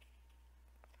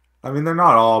 I mean, they're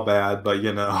not all bad, but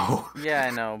you know. Yeah, I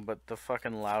know, but the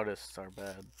fucking loudest are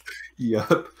bad.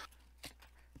 Yep.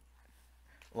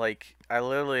 Like, I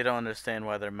literally don't understand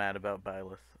why they're mad about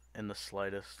Byleth in the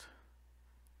slightest.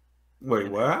 Wait,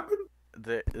 And what happened?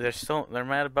 they're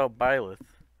mad about Byleth.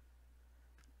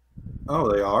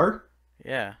 Oh, they are?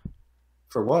 Yeah,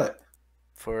 For what?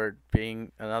 for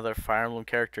being another Fire Emblem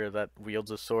character that wields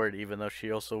a sword, even though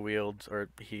she also wields, or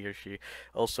he or she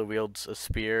also wields a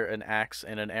spear, an axe,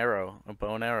 and an arrow, a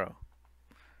bow and arrow.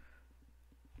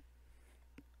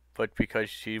 But because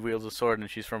she wields a sword and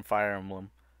she's from Fire Emblem,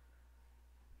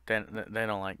 then they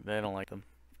don't like them.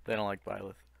 They don't like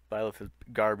Byleth. Byleth is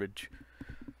garbage.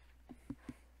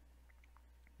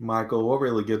 Michael, what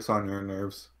really gets on your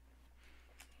nerves?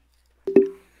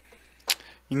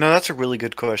 You know, that's a really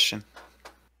good question.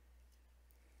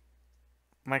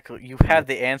 Michael, you have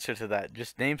the answer to that.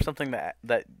 Just name something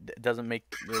that doesn't make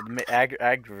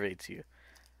aggravates you.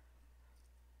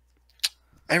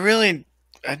 I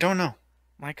don't know.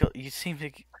 Michael, you seem to.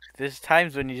 There's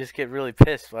times when you just get really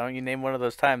pissed. Why don't you name one of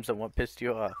those times and what pissed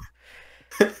you off?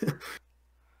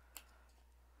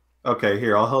 Okay,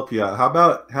 here, I'll help you out. How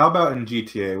about in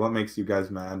GTA? What makes you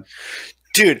guys mad?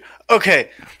 Dude,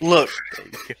 okay, look.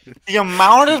 The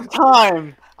amount of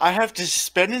time I have to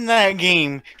spend in that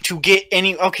game to get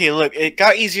any... Okay, look, it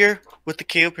got easier with the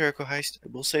KO Perico heist. I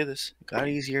will say this. It got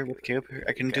easier with KO Perico.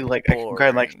 I can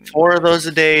grind like 4 of those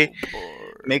a day,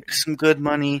 make some good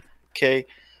money, okay?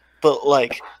 But,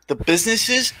 like, the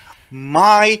businesses,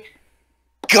 my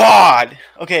God!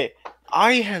 Okay,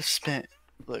 I have spent...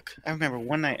 Look, I remember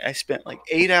one night I spent like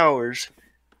 8 hours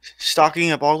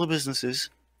stocking up all the businesses,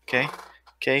 okay?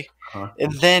 Huh?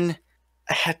 And then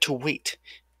I had to wait.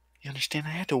 You understand?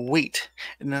 I had to wait.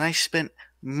 And then I spent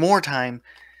more time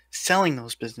selling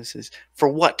those businesses. For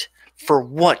what? For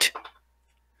what?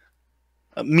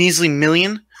 A measly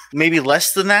million? Maybe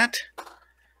less than that?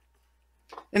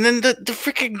 And then the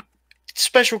freaking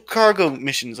special cargo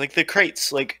missions, like the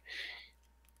crates, like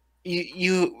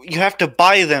you have to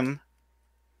buy them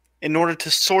in order to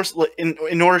source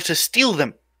in order to steal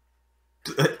them.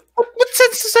 What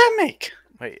sense does that make?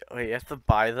 Wait, you have to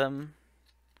buy them?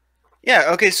 Yeah,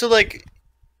 okay, so like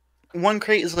one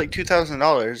crate is like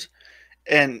 $2,000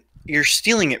 and you're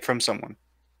stealing it from someone.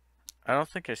 I don't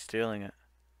think you're stealing it.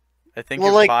 I think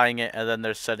Well, you're like, buying it and then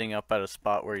they're setting up at a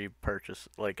spot where you purchase,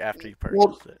 like after you well,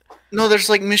 purchase it. no, there's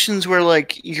like missions where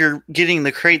like you're getting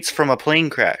the crates from a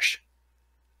plane crash.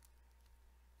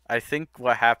 I think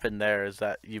what happened there is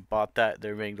that you bought that,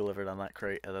 they're being delivered on that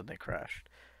crate, and then they crashed.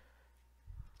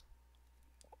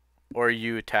 Or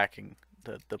you attacking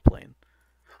the plane.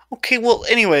 Okay, well,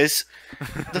 anyways,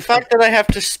 the fact that I have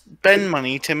to spend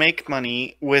money to make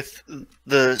money with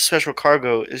the special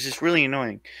cargo is just really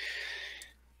annoying.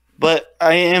 But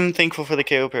I am thankful for the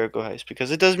KO Perico heist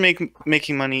because it does make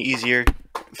making money easier,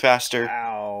 faster.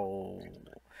 Ow.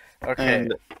 Okay.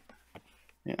 And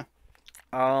yeah.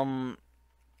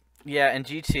 Yeah, in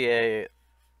GTA,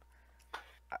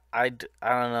 I don't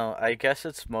know. I guess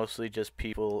it's mostly just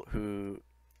people who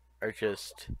are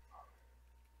just...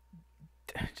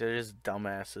 They're just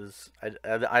dumbasses.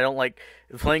 I don't like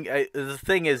playing... the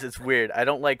thing is, it's weird. I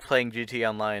don't like playing GTA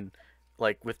Online,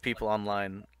 like, with people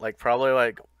online. Like, probably,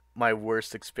 like, my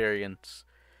worst experience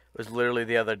was literally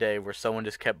the other day where someone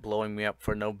just kept blowing me up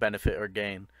for no benefit or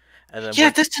gain. And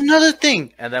then That's another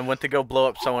thing. And then went to go blow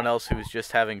up someone else who was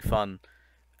just having fun.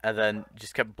 And then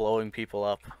just kept blowing people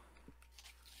up.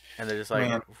 And they're just like,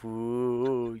 Man.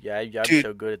 ooh, yeah, I'm Dude,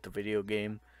 so good at the video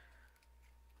game.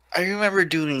 I remember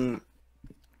doing.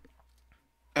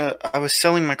 I was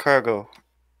selling my cargo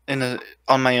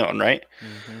on my own, right?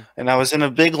 Mm-hmm. And I was in a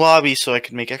big lobby so I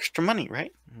could make extra money,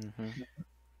 right? Mm-hmm.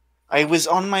 I was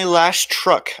on my last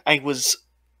truck. I was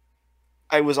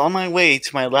on my way to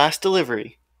my last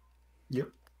delivery. Yep.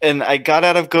 And I got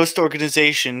out of Ghost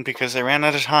Organization because I ran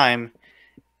out of time.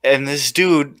 And this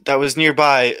dude that was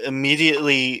nearby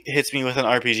immediately hits me with an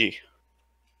RPG.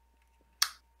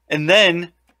 And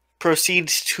then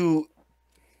proceeds to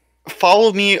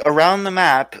follow me around the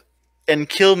map and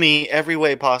kill me every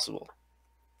way possible.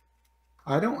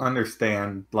 I don't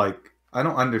understand the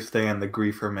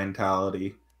griefer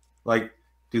mentality. Like,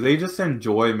 do they just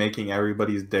enjoy making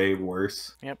everybody's day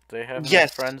worse? Yep, they have no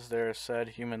Yes. friends. They're a sad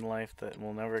human life that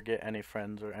will never get any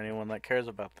friends or anyone that cares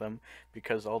about them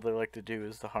because all they like to do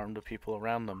is to harm the people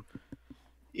around them.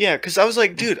 Yeah, because I was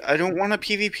like, dude, I don't want a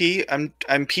PvP.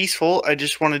 I'm peaceful. I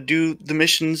just want to do the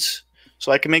missions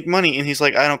so I can make money. And he's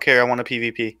like, I don't care. I want a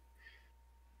PvP.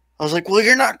 I was like, well,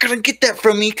 you're not gonna get that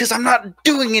from me because I'm not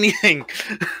doing anything.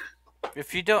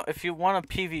 If you want a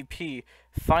PvP,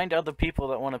 find other people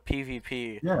that want a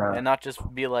PvP, Yeah. and not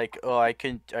just be like, oh, I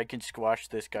can squash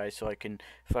this guy so I can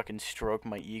fucking stroke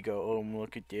my ego. Oh,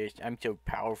 look at this, I'm so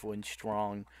powerful and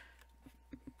strong.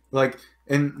 Like,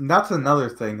 and that's another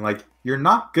thing. Like, you're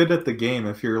not good at the game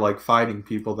if you're like fighting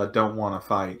people that don't want to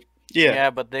fight. Yeah.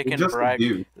 But they You're can just a brag.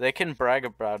 dude. They can brag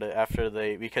about it after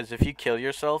because if you kill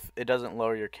yourself, it doesn't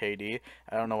lower your KD.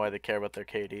 I don't know why they care about their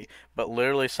KD, but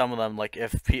literally some of them, like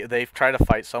if they try to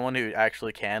fight someone who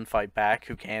actually can fight back,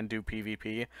 who can do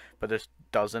PvP, but just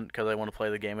doesn't because they want to play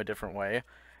the game a different way,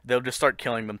 they'll just start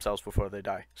killing themselves before they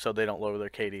die, so they don't lower their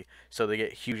KD. So they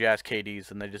get huge ass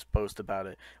KDs and they just boast about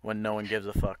it when no one gives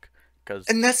a fuck.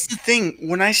 And that's the thing.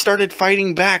 When I started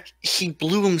fighting back, he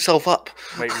blew himself up.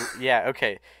 Wait, yeah,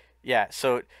 okay. Yeah,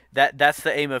 so that's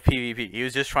the aim of PvP. He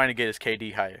was just trying to get his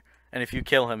KD higher. And if you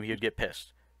kill him, he'd get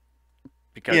pissed.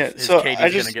 Because his KD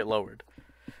is going to get lowered.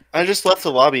 I just left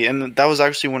the lobby, and that was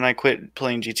actually when I quit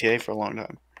playing GTA for a long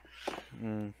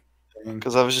time.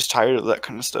 Because I was just tired of that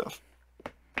kind of stuff.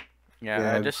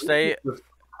 Yeah, I just stay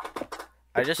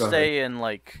in,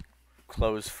 like,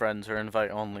 close friends or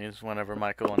invite-onlys whenever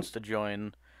Michael wants to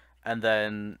join. And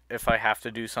then if I have to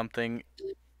do something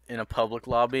in a public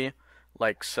lobby,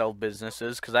 like sell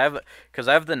businesses, because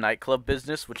I have the nightclub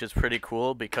business, which is pretty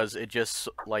cool because it just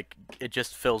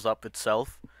fills up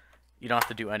itself. You don't have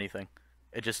to do anything.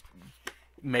 It just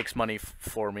makes money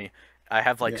for me. I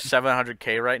have like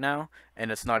 700K right now,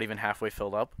 and it's not even halfway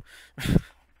filled up.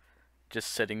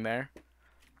 Just sitting there.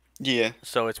 Yeah.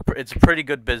 So it's a pretty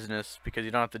good business because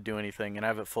you don't have to do anything, and I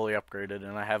have it fully upgraded,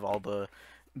 and I have all the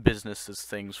businesses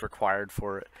things required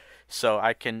for it. So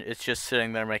it's just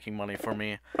sitting there making money for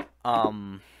me.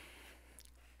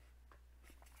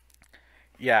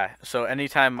 Yeah, so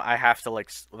anytime I have to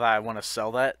I want to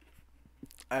sell that,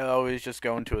 I always just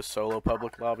go into a solo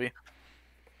public lobby.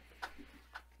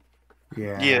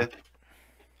 Yeah.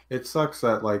 It sucks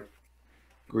that like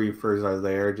griefers are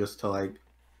there just to like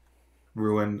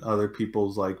ruin other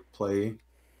people's like playing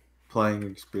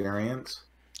experience.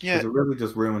 Yeah. Because it really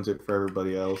just ruins it for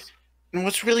everybody else. And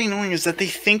what's really annoying is that they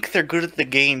think they're good at the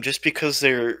game just because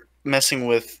they're messing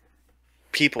with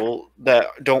people that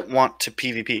don't want to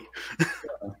PvP.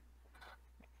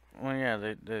 Well, yeah,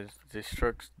 it just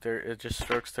strokes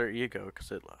their ego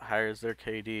because it hires their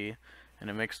KD, and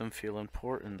it makes them feel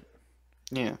important.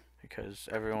 Yeah. Because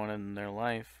everyone in their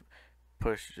life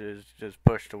is just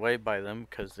pushed away by them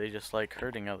because they just like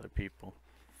hurting other people.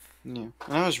 Yeah.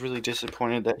 And I was really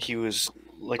disappointed that he was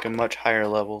like a much higher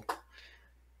level.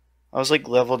 I was like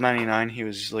level 99, he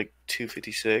was like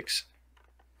 256.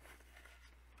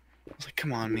 I was like,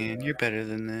 come on, man, you're better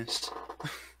than this.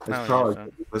 It's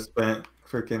probably spent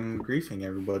freaking griefing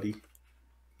everybody.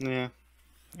 Yeah.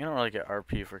 You don't really get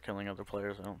RP for killing other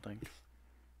players, I don't think.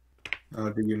 Oh,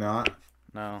 do you not?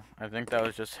 No, I think that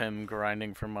was just him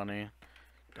grinding for money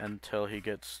until he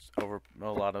gets over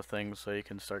a lot of things so he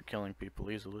can start killing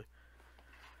people easily.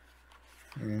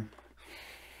 Yeah.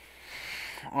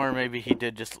 Or maybe he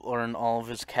did just earn all of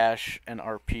his cash and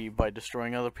RP by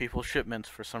destroying other people's shipments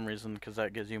for some reason, because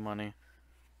that gives you money.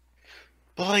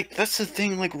 But, like, that's the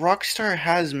thing. Like, Rockstar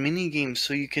has minigames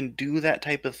so you can do that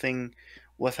type of thing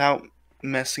without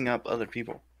messing up other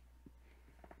people.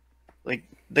 Like,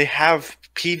 they have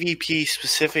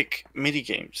PvP-specific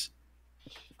minigames.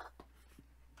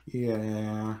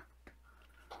 Yeah.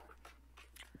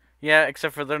 Yeah,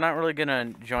 except for they're not really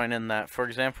gonna join in that. For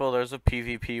example, there's a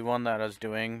PvP one that I was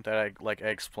doing that I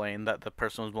explained that the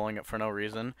person was blowing up for no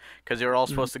reason because you're all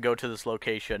supposed to go to this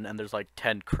location and there's like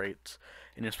 10 crates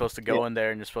and you're supposed to go in there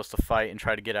and you're supposed to fight and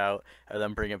try to get out and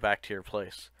then bring it back to your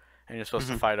place and you're supposed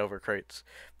to fight over crates.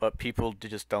 But people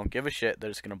just don't give a shit.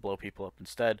 They're just gonna blow people up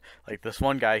instead. Like this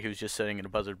one guy who's just sitting in a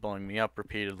buzzard blowing me up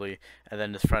repeatedly, and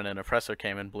then his friend and oppressor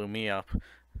came and blew me up.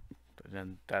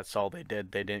 And that's all they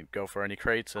did. They didn't go for any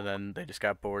crates, and then they just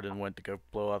got bored and went to go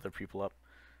blow other people up.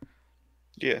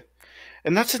 Yeah,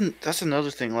 and that's another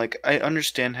thing. Like, I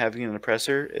understand having an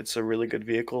oppressor; it's a really good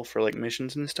vehicle for like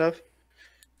missions and stuff.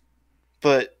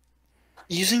 But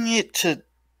using it to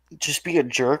just be a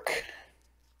jerk,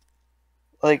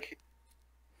 like,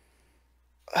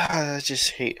 I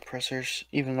just hate oppressors,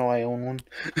 even though I own one.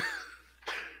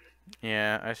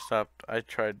 Yeah, I stopped. I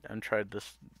tried. I tried to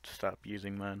stop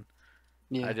using mine.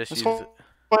 I Yeah, just that's use.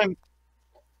 why I'm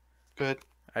good.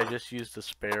 I just use the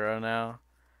Sparrow now,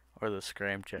 or the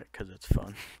Scramjet, because it's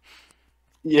fun.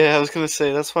 Yeah, I was gonna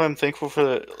say that's why I'm thankful for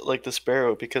the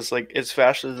Sparrow because like it's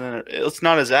faster than it's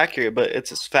not as accurate, but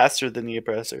it's faster than the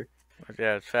Oppressor.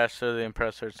 Yeah, it's faster than the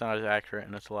Impressor. It's not as accurate,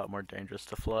 and it's a lot more dangerous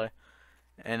to fly.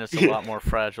 And it's a Yeah, lot more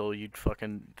fragile. You'd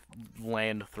fucking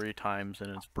land 3 times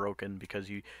and it's broken because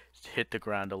you hit the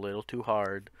ground a little too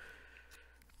hard.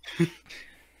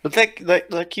 but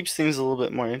that keeps things a little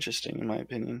bit more interesting in my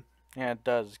opinion. Yeah, it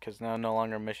does, because now no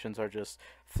longer missions are just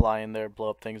fly in there,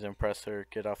 blow up things, impressor,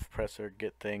 get off presser,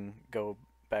 get thing, go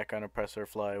back on oppressor,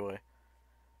 fly away.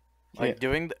 Yeah,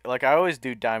 Like like I always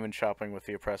do diamond shopping with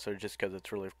the oppressor just because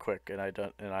it's really quick, and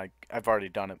I've already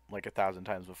done it like 1,000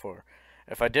 times before.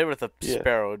 If I did with a yeah.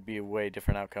 sparrow, it'd be a way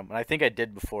different outcome. And I think I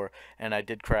did before, and I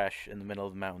did crash in the middle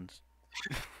of the mountains.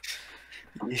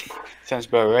 Sounds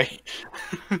about right.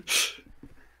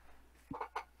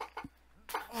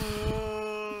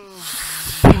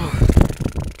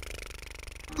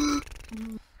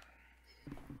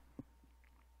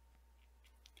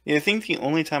 Yeah, I think the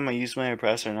only time I use my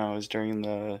Oppressor now is during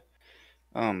the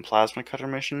plasma cutter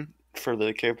mission for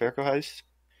the Cape heist.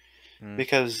 Mm.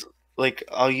 Because like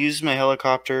I'll use my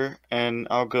helicopter and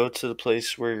I'll go to the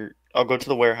place where I'll go to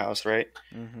the warehouse, right?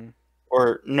 Mhm.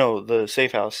 Or no, the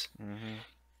safe house. Mhm.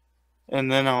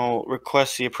 And then I'll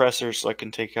request the oppressor so I can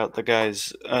take out the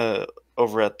guys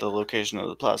over at the location of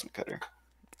the plasma cutter.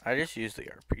 I just use the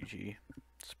RPG.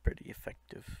 It's pretty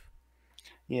effective.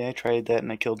 Yeah, I tried that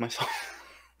and I killed myself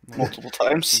Yeah. multiple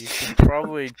times. You should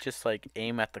probably just like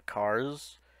aim at the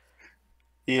cars,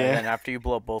 and Yeah. then after you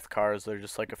blow up both cars, there's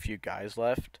just like a few guys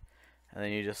left, and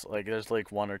then you just like there's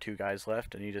like 1 or 2 guys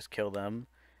left, and you just kill them,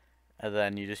 and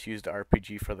then you just use the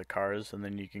RPG for the cars, and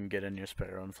then you can get in your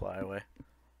sparrow and fly away.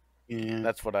 Yeah.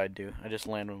 That's what I do. I just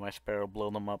land with my sparrow, blow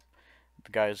them up.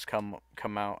 The guys come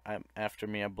out after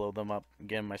me. I blow them up,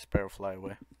 get in my sparrow, fly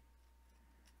away.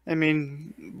 I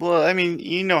mean,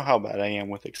 you know how bad I am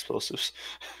with explosives.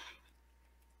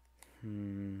 I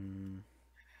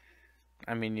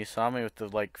mean, you saw me with the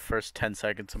like first 10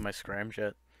 seconds of my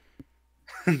scramjet.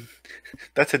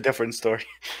 That's a different story.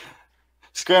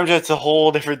 Scramjet's a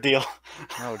whole different deal.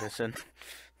 No, it isn't.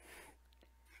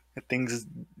 That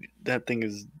thing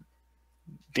is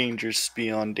dangerous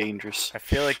beyond dangerous. I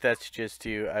feel like that's just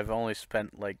you. I've only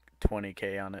spent like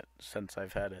 20K on it since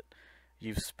I've had it.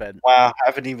 You've spent. Wow,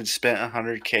 haven't even spent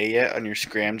 100K yet on your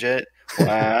scramjet.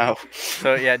 Wow.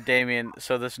 So yeah, Damien.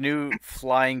 So this new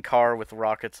flying car with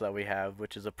rockets that we have,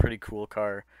 which is a pretty cool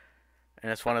car,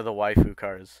 and it's one of the waifu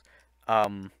cars.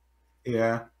 Um,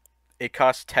 Yeah. it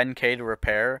costs 10K to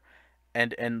repair,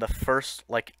 and in the first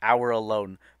like hour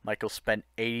alone, Michael spent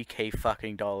 80K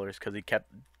fucking dollars because he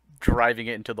kept driving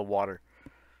it into the water.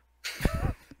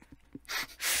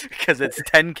 Because it's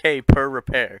 10K per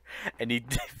repair, and he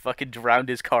fucking drowned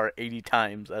his car 80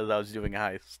 times as I was doing a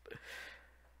heist.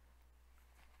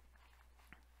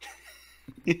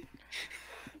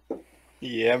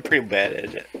 Yeah, I'm pretty bad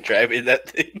at driving that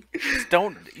thing.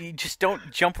 You just don't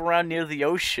jump around near the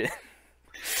ocean.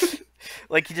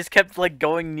 Like he just kept like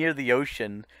going near the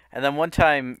ocean, and then one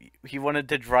time he wanted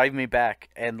to drive me back,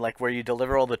 and like where you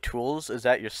deliver all the tools is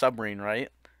at your submarine, right?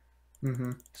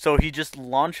 Mm-hmm. So he just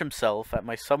launched himself at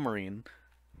my submarine,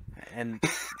 and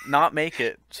not make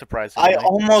it, surprisingly. I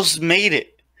almost made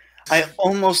it. I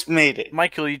almost made it.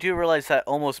 Michael, you do realize that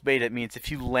almost made it means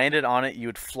if you landed on it, you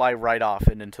would fly right off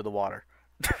and into the water.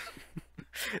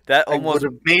 That I would almost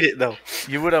have made it though.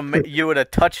 you would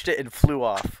have touched it and flew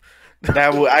off.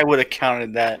 I would have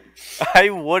counted that.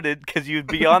 I wouldn't, because you'd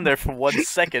be on there for 1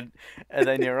 second and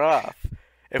then you're off.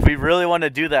 If we really want to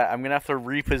do that, I'm gonna have to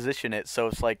reposition it so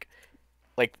it's like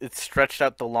it's stretched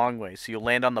out the long way. So you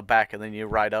land on the back and then you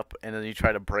ride up and then you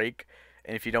try to brake,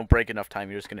 and if you don't brake enough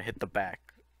time, you're just gonna hit the back,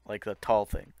 like the tall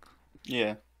thing.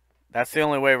 Yeah, That's the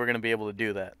only way we're gonna be able to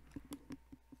do that.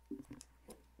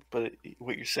 but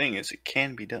what you're saying is it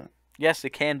can be done. Yes,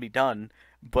 it can be done,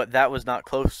 but that was not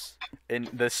close, and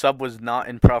the sub was not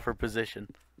in proper position.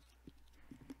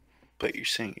 But you're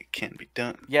saying it can be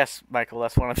done. Yes, Michael,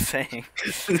 that's what I'm saying.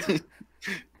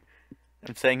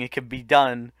 I'm saying it can be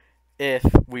done if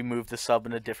we move the sub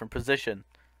in a different position.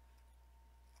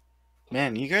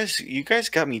 Man, you guys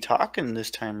got me talking this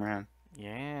time around.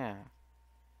 Yeah.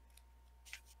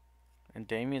 And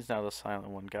Damien's now the silent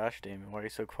one. Gosh, Damien, why are you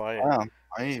so quiet? Wow,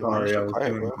 why are you Sorry, I so was quiet,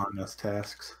 doing bro? honest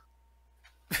tasks.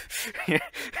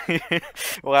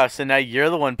 Wow, so now you're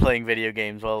the one playing video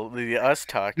games while us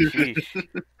talk. Sheesh.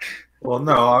 Well,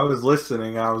 no, I was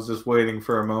listening. I was just waiting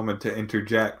for a moment to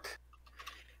interject.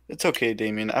 It's okay,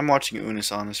 Damien. I'm watching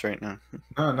Unis Honest right now.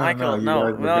 No, Michael, you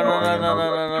no, guys no, were no, going, no, and I no, was no,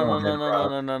 like, no, go no, no, ahead, no, bro.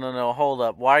 no, no, no, no, no. Hold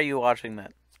up. Why are you watching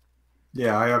that?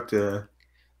 Yeah, I have to.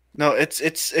 No, it's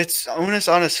Unis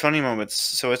Honest funny moments,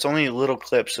 so it's only little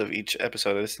clips of each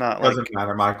episode. It's not like Doesn't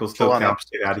matter. Michael full still on counts.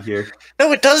 episode. Get out of here.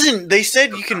 No, it doesn't. They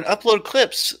said you can upload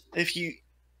clips if you.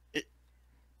 It,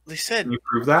 they Can said you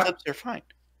prove that? clips are fine.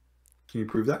 Can you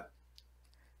prove that?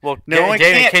 Well, No, I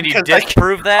Damien, can't can you because I can't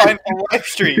disprove that? find the live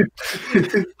stream.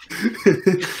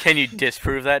 Can you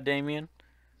disprove that, Damien?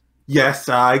 Yes,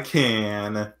 I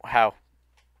can. How?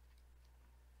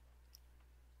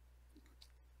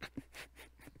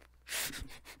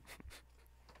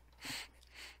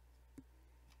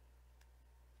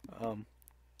 Um,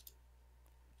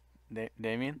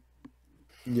 Damien,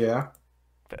 Yeah,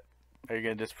 are you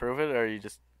gonna disprove it, or are you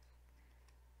just,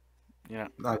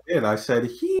 I did. I said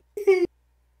he.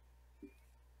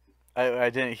 I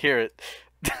didn't hear it.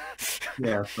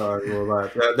 Yeah, sorry. Well,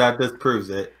 that disproves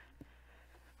it.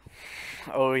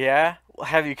 Oh yeah?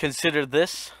 Have you considered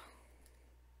this?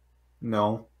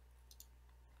 No.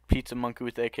 Pizza monkey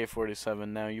with AK-47.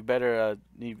 Now you better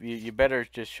you better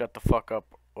just shut the fuck up,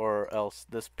 or else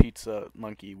this pizza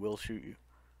monkey will shoot you.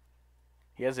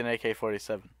 He has an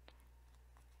AK-47.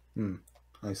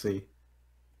 I see.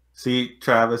 See,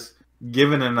 Travis,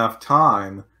 given enough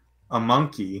time, a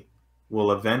monkey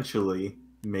will eventually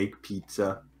make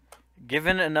pizza.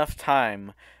 Given enough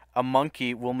time, a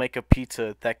monkey will make a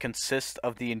pizza that consists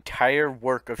of the entire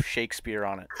work of Shakespeare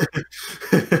on it.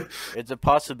 It's a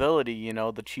possibility,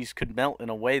 the cheese could melt in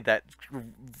a way that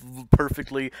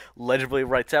perfectly legibly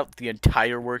writes out the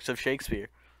entire works of Shakespeare.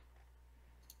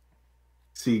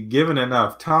 See, given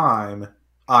enough time,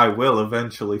 I will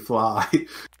eventually fly.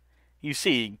 You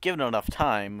see, given enough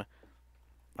time,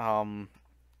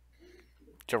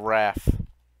 giraffe.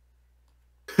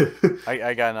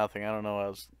 I got nothing. I don't know where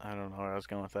I was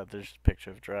going with that. There's just a picture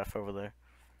of a giraffe over there.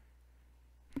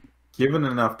 Given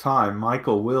enough time,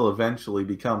 Michael will eventually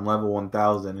become level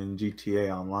 1000 in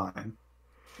GTA Online.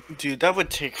 Dude, that would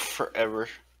take forever.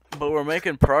 But we're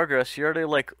making progress. You're already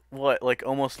like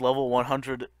almost level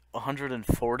 100,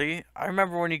 140. I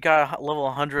remember when you got level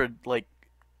 100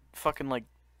 fucking like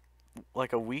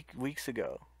weeks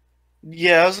ago.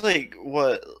 Yeah, I was like,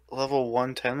 what, level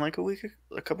 110 like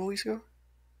a couple weeks ago?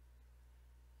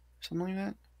 Something like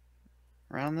that?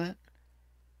 Around that?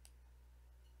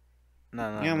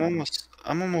 No, Yeah, no.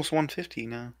 I'm almost 150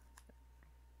 now.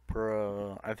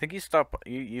 Bro, I think you've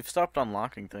stopped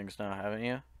unlocking things now, haven't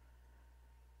you?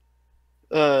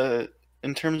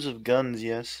 In terms of guns,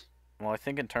 yes. Well, I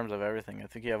think in terms of everything, I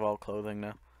think you have all clothing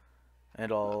now.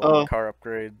 And all Oh. car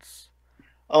upgrades.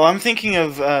 Oh, I'm thinking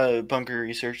of bunker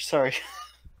research. Sorry.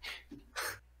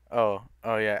 Oh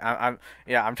yeah.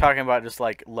 I'm talking about just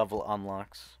like level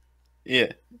unlocks.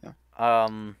 Yeah.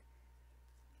 I'm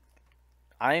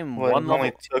Well, one it level.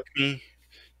 only took me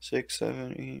 6,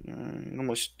 7, 8,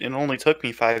 9. It only took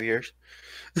me 5 years.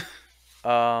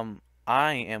 I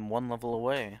am one level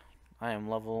away. I am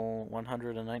level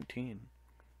 119.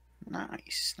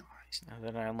 Nice. And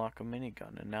then I unlock a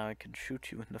minigun, and now I can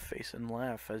shoot you in the face and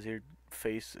laugh as your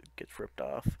face gets ripped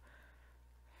off.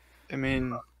 I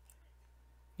mean,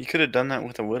 you could have done that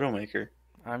with a Widowmaker.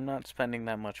 I'm not spending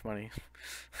that much money.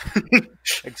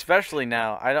 Especially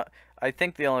now. I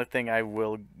think the only thing I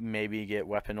will maybe get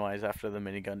weapon-wise after the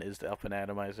minigun is the up and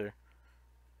atomizer.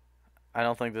 I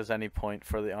don't think there's any point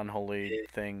for the unholy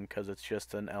thing because it's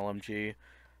just an LMG,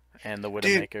 and the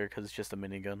Widowmaker because it's just a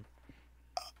minigun.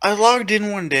 I logged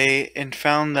in one day and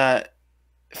found that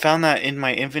in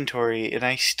my inventory, and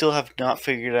I still have not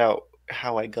figured out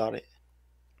how I got it.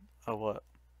 Oh, what?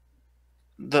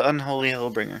 The Unholy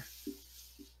Hellbringer.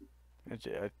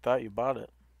 I thought you bought it.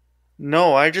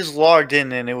 No, I just logged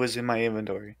in and it was in my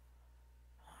inventory.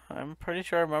 I'm pretty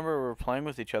sure I remember we were playing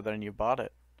with each other and you bought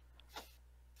it.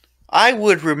 I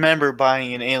would remember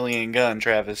buying an alien gun,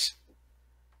 Travis.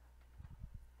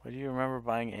 What do you remember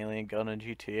buying alien gun in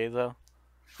GTA though?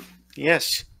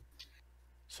 Yes.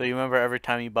 So you remember every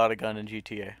time you bought a gun in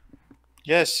GTA?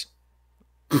 Yes.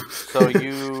 So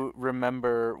you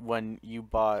remember when you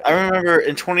bought... I remember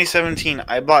in 2017,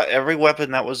 I bought every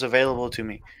weapon that was available to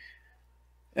me.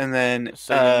 And then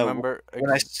So you remember... when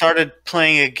I started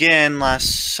playing again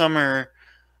last summer...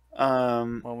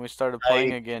 when we started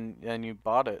playing again, and you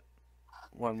bought it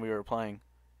when we were playing.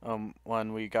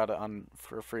 When we got it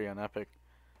for free on Epic.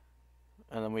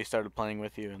 And then we started playing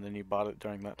with you, and then you bought it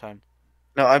during that time.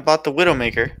 No, I bought the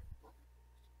Widowmaker.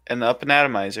 And the Up and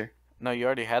Atomizer. No, you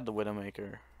already had the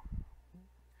Widowmaker.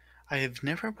 I have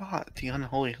never bought the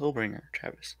Unholy Hillbringer,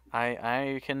 Travis.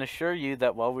 I can assure you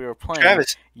that while we were playing,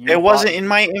 Travis, you it wasn't bought- in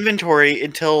my inventory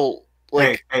until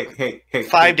like hey,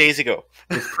 5 days ago.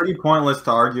 It's pretty pointless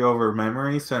to argue over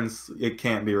memory since it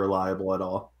can't be reliable at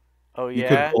all. Oh You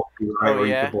could yeah. both be right, Oh or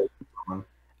you yeah. could both be wrong.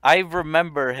 I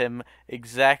remember him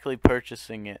exactly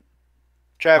purchasing it.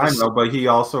 I Travis, know, but he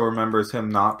also remembers him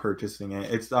not purchasing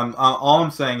it. It's all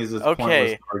I'm saying is it's pointless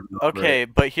Okay, to argue over okay,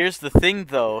 it. but here's the thing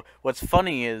though. What's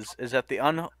funny is that the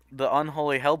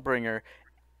unholy Hellbringer,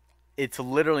 it's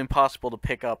literally impossible to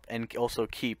pick up and also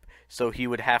keep. So he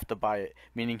would have to buy it,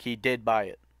 meaning he did buy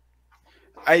it.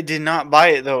 I did not buy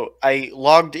it though. I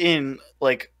logged in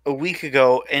like a week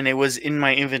ago and it was in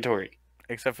my inventory.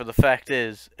 Except for the fact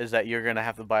is that you're gonna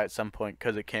have to buy it at some point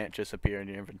because it can't just appear in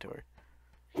your inventory.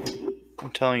 I'm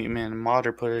telling you, man,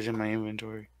 modder put it in my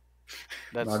inventory.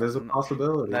 That is a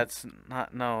possibility. That's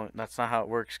not how it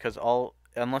works. Because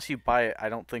unless you buy it, I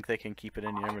don't think they can keep it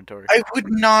in your inventory. I would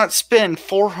not spend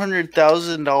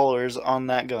 $400,000 on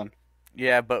that gun.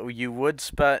 Yeah, but you would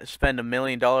spend $1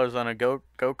 million on a go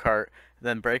kart,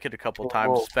 then break it a couple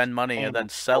times, Whoa. spend money, and then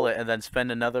sell it, and then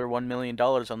spend another $1 million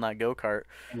on that go kart.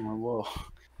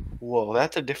 Whoa,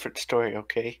 that's a different story.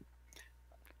 Okay.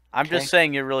 I'm just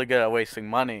saying you're really good at wasting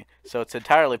money, so it's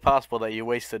entirely possible that you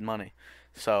wasted money.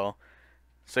 So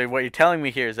what you're telling me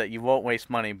here is that you won't waste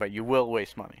money, but you will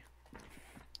waste money.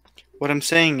 What I'm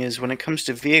saying is, when it comes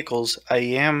to vehicles, I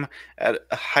am at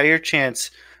a higher chance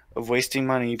of wasting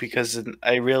money because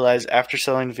I realize after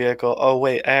selling the vehicle, oh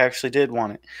wait, I actually did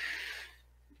want it.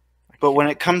 But when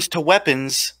it comes to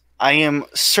weapons, I am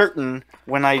certain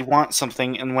when I want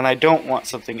something and when I don't want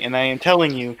something. And I am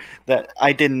telling you that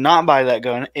I did not buy that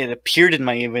gun. It appeared in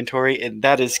my inventory, and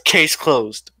that is case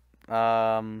closed.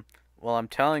 Well, I'm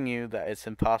telling you that it's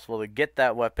impossible to get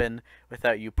that weapon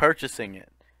without you purchasing it.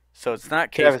 So it's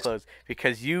not case Travis. closed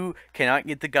because you cannot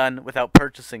get the gun without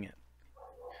purchasing it.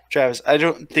 Travis, I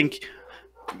don't think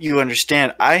you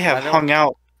understand. I have hung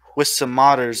out with some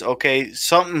modders, okay?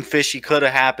 Something fishy could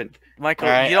have happened. Michael,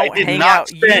 All right? you don't I did hang not out.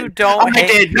 spend- You don't. I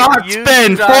did not you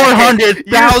spend do not-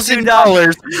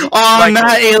 $400,000 on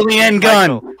that alien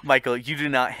gun. Michael, you do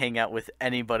not hang out with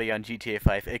anybody on GTA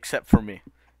 5 except for me.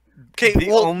 Okay, The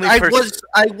well, only I person-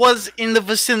 was in the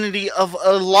vicinity of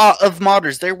a lot of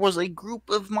modders. There was a group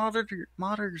of modders.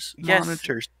 Yes.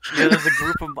 Monitors. Yeah, there's a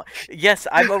group of. Yes,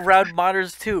 I'm around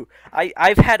modders too.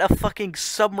 I've had a fucking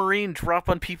submarine drop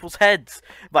on people's heads,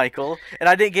 Michael, and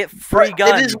I didn't get free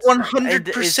guns. It is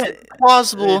 100% It's-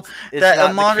 plausible it's that not a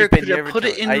to modder keep in could your have put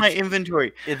it in inventory. my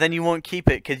inventory. Then you won't keep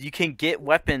it because you can get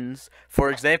weapons. For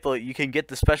example, you can get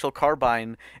the special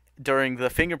carbine during the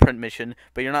fingerprint mission,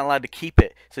 but you're not allowed to keep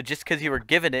it. So just because you were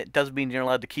given it doesn't mean you're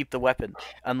allowed to keep the weapon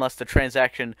unless the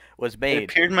transaction was It made.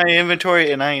 appeared in my inventory,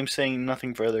 and I am saying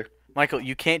nothing further. Michael,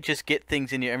 you can't just get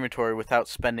things in your inventory without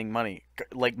spending money.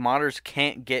 Like, modders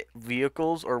can't get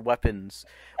vehicles or weapons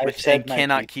and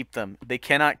cannot keep them. They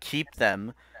cannot keep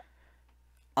them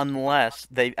unless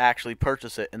they actually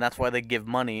purchase it, and that's why they give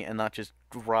money and not just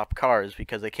drop cars,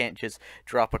 because they can't just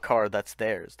drop a car that's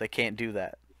theirs. They can't do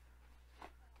that.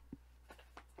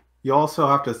 You also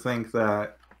have to think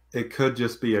that it could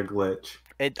just be a glitch.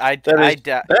 I doubt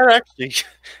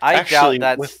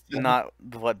that's not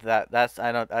what that's.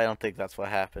 I don't think that's what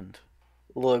happened.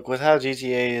 Look, with how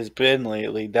GTA has been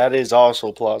lately, that is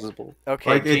also plausible. Okay,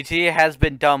 Like, GTA has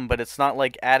been dumb, but it's not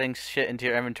like adding shit into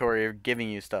your inventory or giving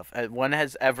you stuff. When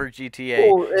has ever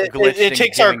GTA glitched it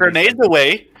takes our grenades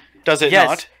away, does it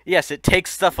not? Yes, it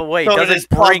takes stuff away. So Doesn't it is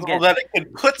bring possible it. that it can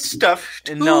put stuff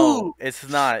too. No, it's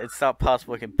not. It's not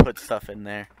possible it can put stuff in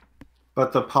there.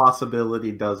 But the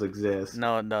possibility does exist.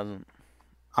 No, it doesn't.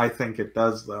 I think it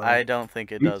does, though. I don't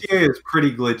think it does. GTA is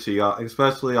pretty glitchy,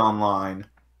 especially online.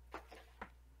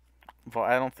 Well,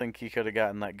 I don't think you could have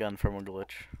gotten that gun from a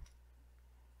glitch.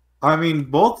 I mean,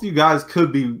 both you guys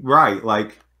could be right.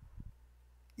 Like,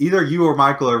 either you or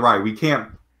Michael are right. We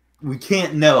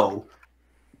can't know.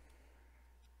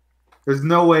 There's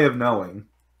no way of knowing.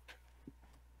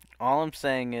 All I'm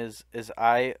saying is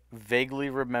I vaguely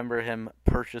remember him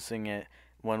purchasing it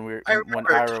when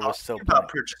Ira was still playing.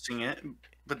 Purchasing it,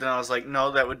 but then I was like,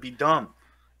 no, that would be dumb.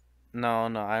 No,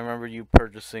 I remember you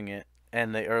purchasing it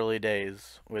in the early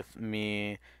days with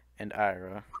me and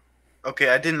Ira. Okay,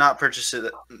 I did not purchase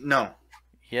it. No.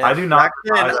 Yes. I do not.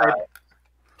 Back then,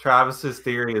 Travis's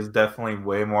theory is definitely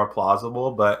way more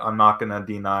plausible, but I'm not going to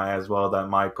deny as well that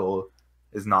Michael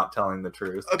is not telling the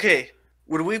truth. Okay,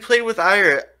 when we played with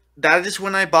Ira, that is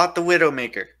when I bought the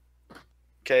Widowmaker.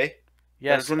 Okay?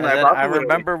 Yes, when and I then bought I the Widowmaker.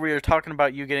 remember we were talking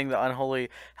about you getting the Unholy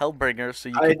Hellbringer so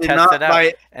you I could did test not it out. buy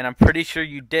it. And I'm pretty sure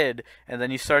you did, and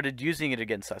then you started using it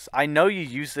against us. I know you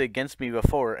used it against me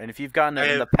before, and if you've gotten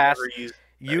it in the past,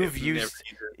 you've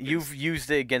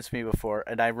used it against me before,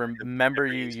 and I remember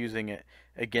you using it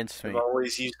against me. I've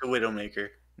always used the Widowmaker.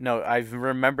 No, I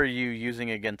remember you using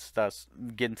it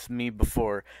against me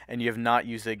before, and you have not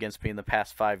used it against me in the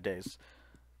past 5 days.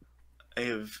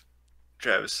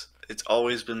 Travis, it's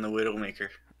always been the Widowmaker.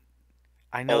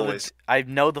 I know Always. I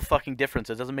know the fucking difference.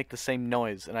 It doesn't make the same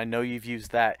noise, and I know you've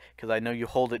used that because I know you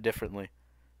hold it differently.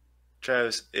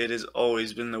 Travis, it has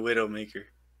always been the Widowmaker.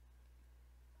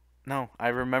 No, I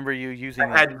remember you using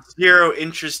I had zero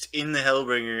interest in the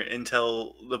Hellbringer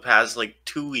until the past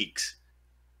 2 weeks.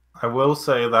 I will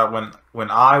say that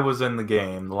when I was in the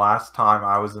game, the last time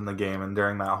I was in the game, and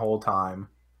during that whole time,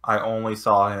 I only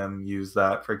saw him use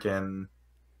that freaking,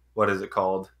 what is it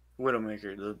called?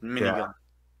 Widowmaker, the minigun. Yeah.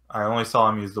 I only saw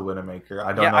him use the Widowmaker.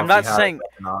 I don't know I'm if not he had saying it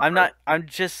or not, I'm but- not. I'm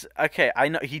just okay. I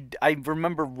know I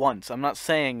remember once. I'm not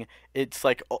saying it's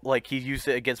like he used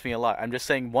it against me a lot. I'm just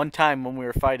saying one time when we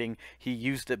were fighting, he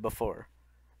used it before.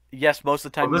 Yes, most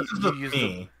of the time Well, this is you just used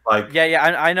me. it.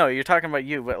 Yeah, I know you're talking about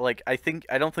you, but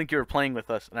I don't think you were playing with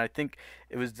us, and I think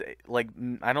it was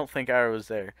I don't think Ira was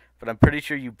there, but I'm pretty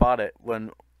sure you bought it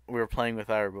when we were playing with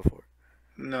Ira before.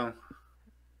 No.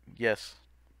 Yes.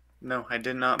 No, I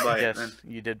did not buy it then. Yes,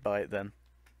 you did buy it then.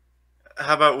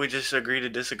 How about we just agree to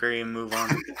disagree and move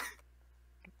on?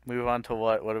 Move on to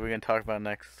what? What are we gonna talk about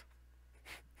next?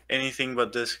 Anything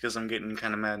but this, because I'm getting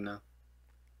kind of mad now.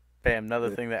 Bam,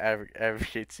 another thing that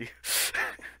aggravates you.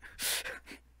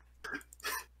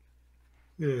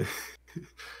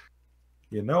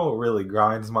 You know what really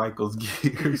grinds Michael's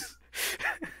gears?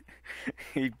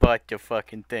 He bought your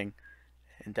fucking thing,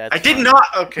 and that's I did fine. not.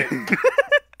 Okay.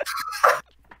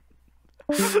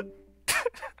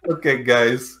 Okay,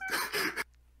 guys.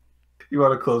 You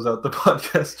want to close out the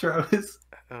podcast, Travis?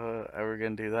 Are we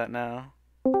gonna do that now?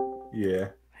 Yeah.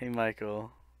 Hey,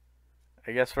 Michael.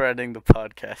 I guess we're ending the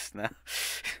podcast now.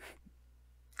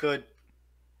 Good.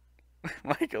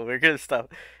 Michael, we're gonna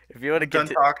stop. If you want to Done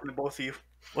get talking to both of you.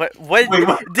 what Wait,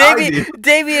 what did I do?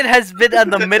 Damien has been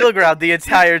on the middle ground the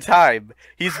entire time.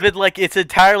 He's been like, it's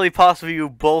entirely possible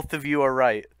both of you are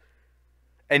right.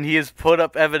 And he has put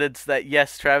up evidence that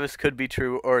yes, Travis could be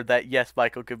true, or that yes,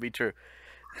 Michael could be true.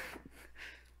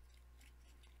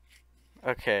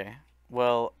 Okay,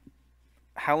 well,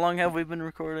 how long have we been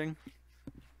recording?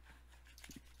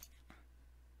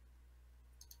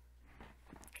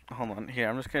 Hold on, here,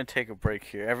 I'm just gonna take a break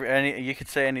here. You could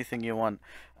say anything you want.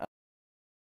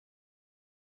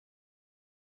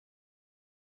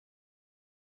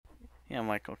 Yeah,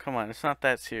 Michael, come on, it's not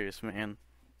that serious, man.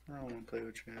 I don't want to play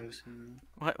with Travis anymore.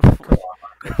 What?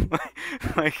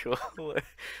 Michael,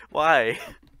 why?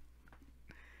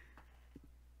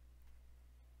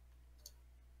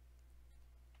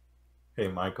 Hey,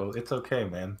 Michael, it's okay,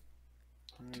 man.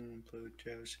 I don't want to play with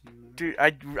Travis anymore. Dude,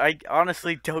 I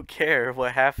honestly don't care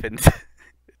what happened.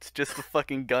 It's just a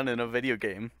fucking gun in a video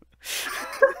game.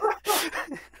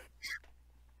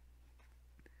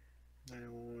 I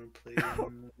don't want to play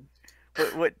anymore.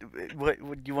 What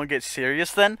you want to get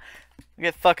serious then?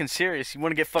 Get fucking serious. You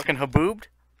want to get fucking haboobed?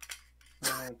 I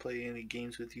don't want to play any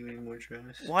games with you anymore,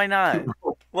 Travis. Why not?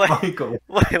 What? Michael.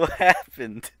 What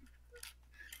happened?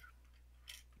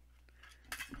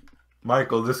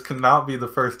 Michael, this cannot be the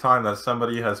first time that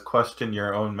somebody has questioned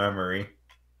your own memory.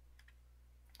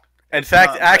 In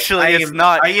fact, not, actually, it's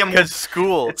not. I am because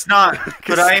school. It's not.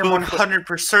 But I am School-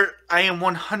 100%. I am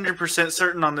 100%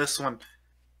 certain on this one.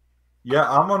 Yeah,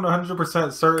 I'm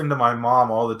 100% certain to my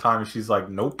mom all the time. She's like,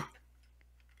 nope.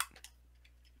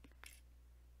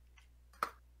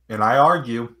 And I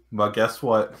argue, but guess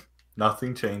what?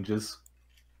 Nothing changes.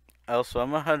 Also,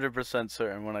 I'm 100%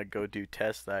 certain when I go do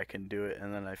tests that I can do it,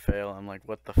 and then I fail. I'm like,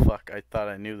 what the fuck? I thought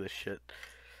I knew this shit.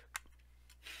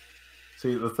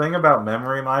 See, the thing about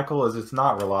memory, Michael, is it's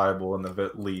not reliable in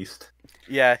the least.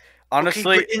 Yeah,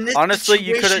 honestly, Okay, but in this honestly,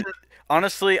 you could have. situation-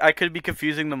 Honestly, I could be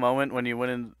confusing the moment when you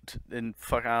went in and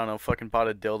fuck, I don't know, fucking bought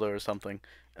a dildo or something.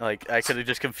 Like, I could have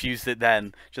just confused it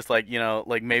then. Just like, you know,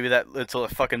 like maybe that it's a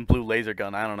fucking blue laser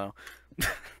gun. I don't know.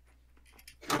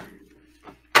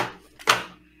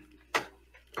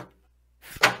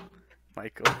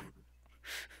 Michael.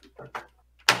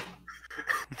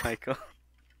 Michael.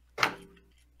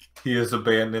 He has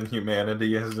abandoned humanity.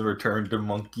 He has returned to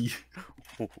monkey.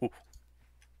 I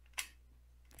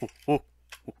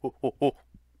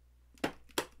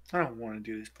don't want to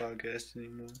do this podcast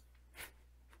anymore.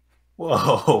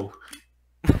 Whoa.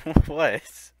 What?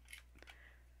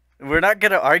 We're not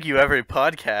gonna argue every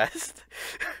podcast.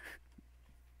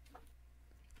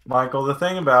 Michael, the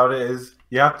thing about it is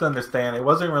you have to understand it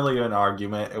wasn't really an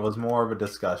argument. It was more of a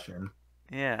discussion.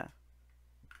 Yeah.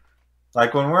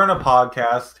 Like when we're in a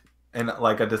podcast and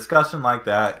like a discussion like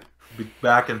that,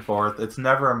 back and forth, it's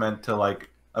never meant to like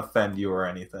offend you or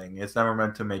anything. It's never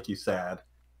meant to make you sad.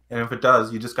 And if it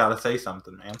does, you just gotta say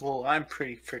something, man. Well, I'm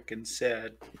pretty freaking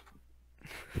sad.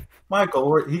 Michael,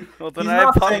 Well, then he's I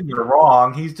not saying you're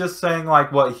wrong. He's just saying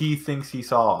like what he thinks he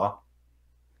saw.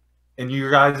 And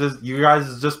you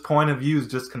guys' just point of views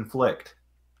just conflict.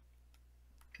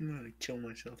 I'm gonna kill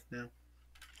myself now.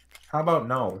 How about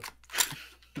no?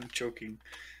 I'm joking.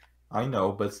 I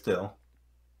know, but still.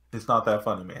 It's not that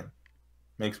funny, man.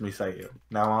 Makes me say it.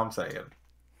 Now I'm saying.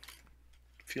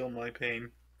 Feel my pain.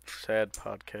 Sad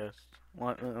podcast.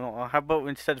 How about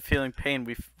instead of feeling pain,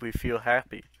 we feel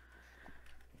happy?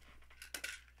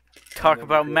 Talk Never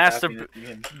about feel happiness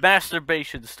again.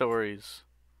 masturbation stories.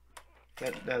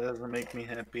 That doesn't make me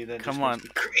happy. That Come just on. makes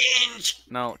me cringe.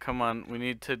 No, come on. We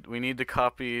need to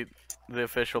copy the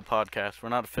official podcast. We're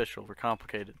not official. We're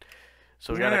complicated.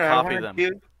 So we gotta copy them.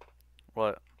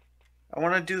 What? I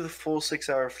want to do the full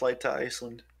 6-hour flight to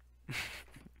Iceland.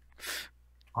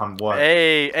 On what?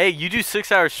 Hey, you do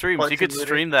 6-hour streams. Flight You could Simulator.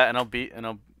 stream that, and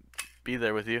I'll be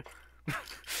there with you.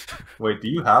 Wait, do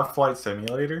you have Flight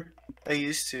Simulator? I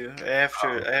used to.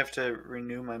 I have to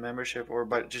renew my membership or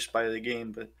just buy the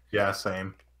game. But Yeah,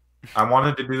 same. I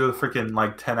wanted to do the freaking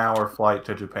like 10-hour flight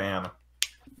to Japan.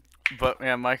 But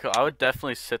yeah, Michael, I would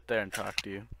definitely sit there and talk to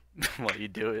you while you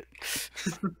do it.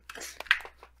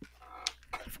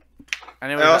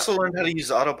 Anyway, I also learned how to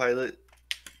use autopilot.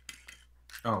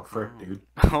 Oh, frick, dude.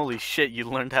 holy shit, you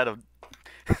learned how to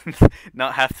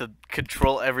not have to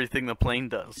control everything the plane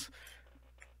does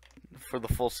for the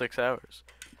full 6 hours.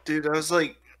 Dude, I was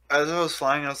like, as I was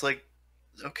flying, I was like,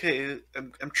 okay,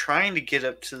 I'm trying to get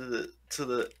up to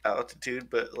the altitude,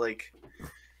 but like,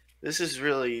 this is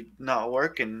really not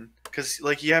working because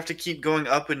like you have to keep going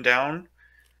up and down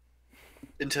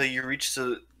until you reach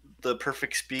the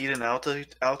perfect speed and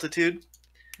altitude.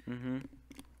 Mm-hmm.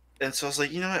 And so I was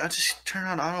like, you know what? I'll just turn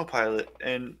on autopilot,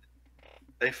 and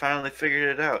I finally figured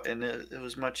it out, and it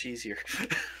was much easier.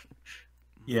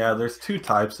 Yeah, there's two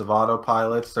types of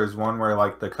autopilots. There's one where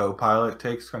like the co-pilot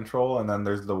takes control, and then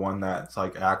there's the one that's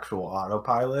like actual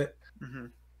autopilot. hmm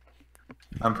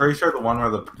I'm pretty sure the one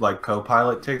where the like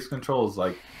co-pilot takes control is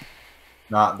like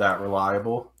not that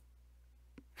reliable.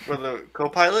 What the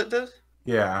co-pilot does?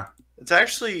 Yeah.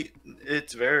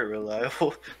 It's very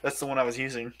reliable. That's the one I was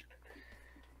using.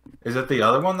 Is it the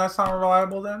other one that's not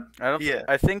reliable then? Yeah.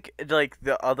 I think like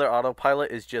the other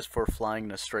autopilot is just for flying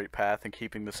in a straight path and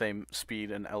keeping the same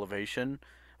speed and elevation.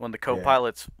 When the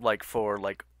co-pilot's like for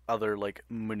like other like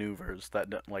maneuvers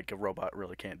that like a robot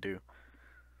really can't do.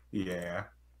 Yeah.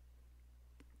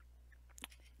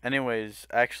 Anyways,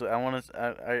 actually, I want to.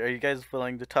 Are you guys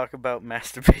willing to talk about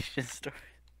masturbation stories?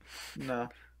 No.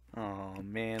 Oh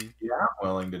man, Yeah, I'm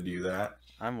willing to do that.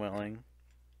 I'm willing.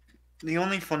 The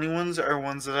only funny ones are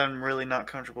ones that I'm really not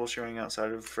comfortable showing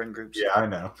outside of friend groups. Yeah, I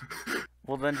know.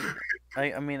 Well then,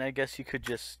 I mean, I guess you could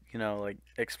just like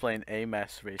explain a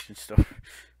masturbation story,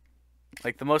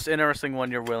 like the most interesting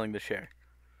one you're willing to share.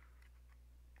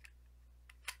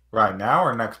 Right now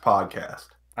or next podcast?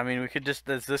 I mean, we could just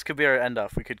this could be our end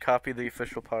off. We could copy the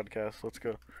official podcast. Let's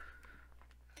go.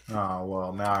 Oh,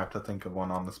 well, now I have to think of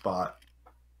one on the spot.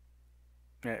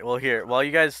 Yeah, well, here, while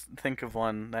you guys think of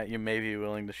one that you may be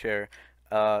willing to share,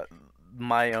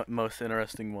 my most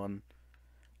interesting one,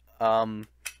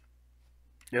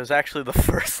 it was actually the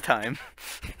first time.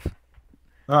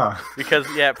 Because,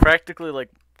 yeah, practically,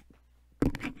 like,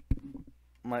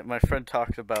 my friend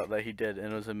talked about that he did,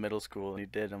 and it was in middle school, and he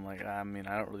did. I'm like, I mean,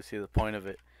 I don't really see the point of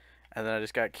it. And then I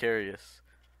just got curious.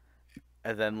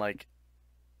 And then, like,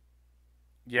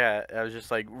 yeah, I was just,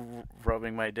 like,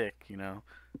 rubbing my dick, you know?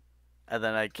 And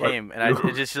then I came, and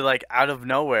it just like out of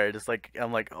nowhere, just like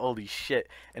I'm like, holy shit!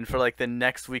 And for like the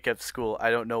next week at school,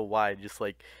 I don't know why, just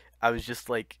like I was just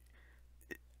like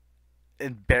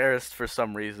embarrassed for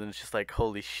some reason. It's just like,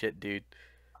 holy shit, dude,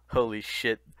 holy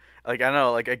shit! Like I don't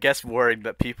know, like I guess worried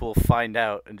that people find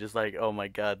out and just like, oh my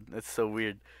god, that's so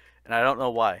weird, and I don't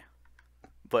know why,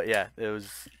 but yeah, it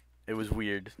was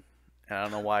weird, and I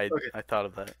don't know why I thought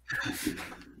of that.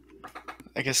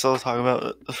 I guess I'll talk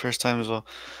about the first time as well.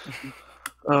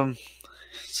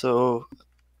 So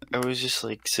I was just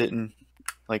like sitting,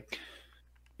 like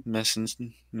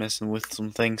messing with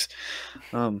some things.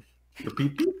 The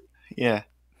pee-pee? Yeah.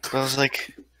 But I was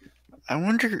like, I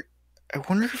wonder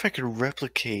if I could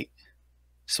replicate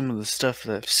some of the stuff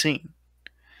that I've seen.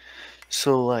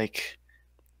 So like,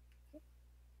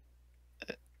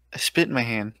 I spit in my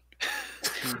hand.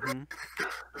 Mm-hmm.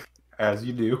 As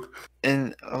you do.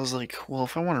 And I was like, well,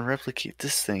 if I want to replicate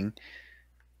this thing,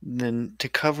 then to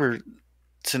get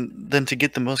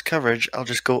the most coverage, I'll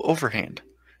just go overhand,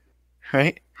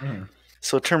 right? Mm.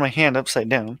 So I turned my hand upside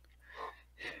down,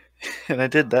 and I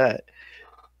did that,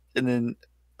 and then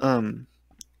a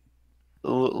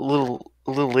little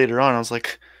later on, I was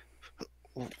like,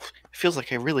 it feels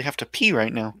like I really have to pee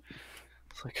right now.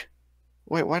 It's like,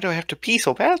 wait, why do I have to pee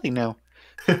so badly now?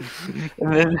 And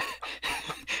then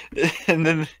and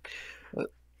then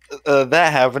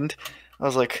that happened. I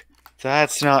was like,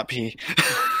 that's not pee.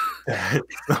 That's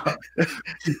not-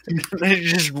 I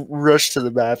just rushed to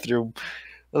the bathroom.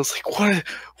 I was like,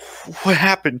 what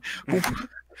happened?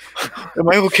 Am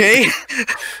I okay?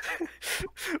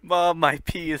 Mom, my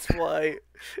pee is white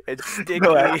and sticky.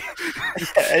 No,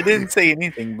 I didn't say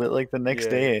anything, but like the next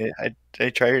Yeah. day, I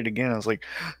tried it again. I was like,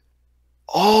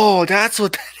 oh, that's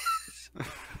what that is.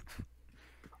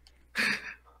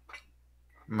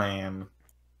 Man.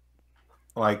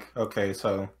 Like, okay,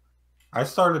 so I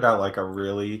started out like a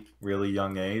really, really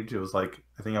young age. It was like,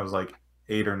 I think I was like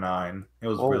 8 or 9. It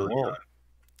was really young.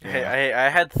 Hey, Yeah. I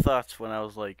had thoughts when I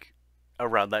was like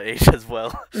around that age as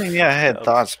well. I mean, yeah, I had Um,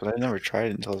 thoughts, but I never tried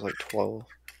it until I was like 12.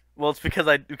 Well, it's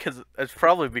it's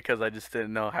probably because I just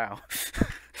didn't know how.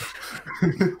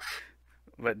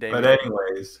 But Damien, But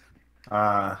anyways,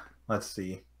 let's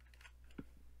see.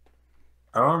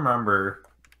 I don't remember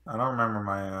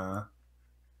my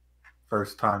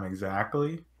first time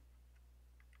exactly,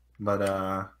 but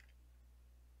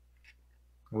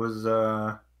it was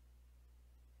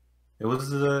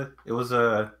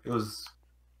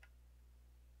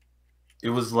it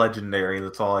was legendary.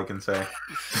 That's all I can say.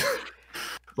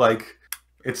 Like,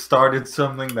 it started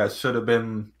something that should have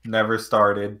been never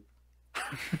started.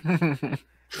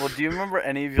 well, do you remember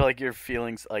any of like your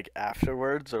feelings like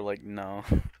afterwards, or like no?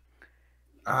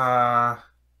 Uh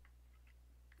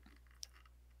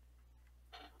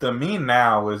the me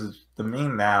now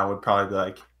would probably be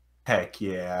like, heck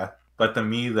yeah. But the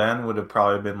me then would have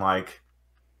probably been like,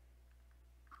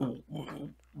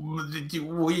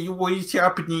 what is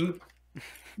happening?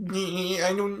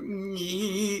 I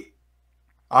don't.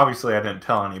 Obviously, I didn't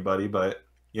tell anybody, but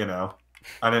you know,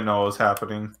 I didn't know what was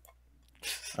happening.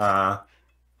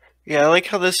 Yeah, I like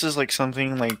how this is like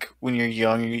something like when you're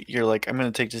young, you're like, I'm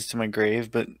gonna take this to my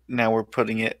grave, but now we're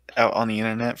putting it out on the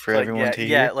internet for Like everyone to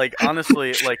yeah, hear. like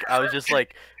honestly, like I was just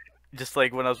like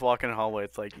when I was walking in the hallway,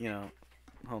 it's like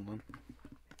hold on.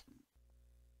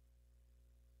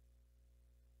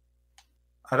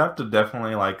 I'd have to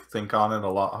definitely like think on it a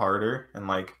lot harder and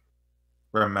like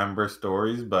remember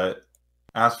stories. But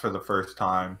as for the first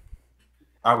time,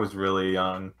 I was really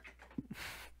young,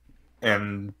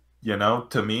 and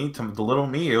to me, to the little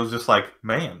me, it was just like,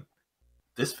 man,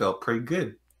 this felt pretty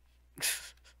good.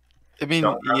 I mean,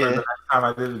 Don't remember the next time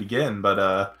I did it again,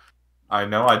 but I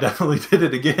know I definitely did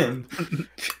it again.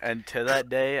 And to that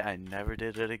day, I never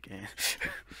did it again.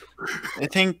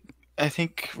 I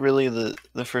think really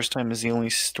the first time is the only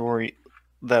story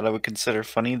that I would consider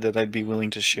funny that I'd be willing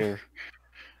to share.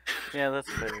 Yeah, that's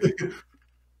fair.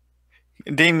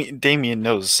 Damien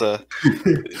knows the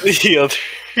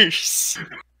others.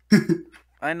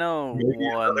 I know Maybe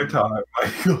another one. time,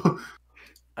 Michael.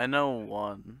 I know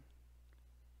one.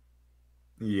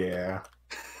 Yeah.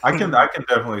 I can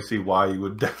definitely see why you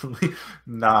would definitely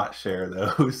not share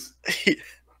those.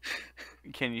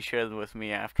 Can you share them with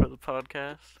me after the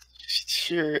podcast?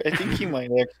 Sure, I think you might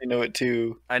actually know it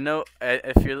too. I know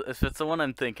if it's the one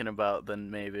I'm thinking about, then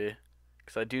maybe,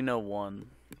 because I do know one.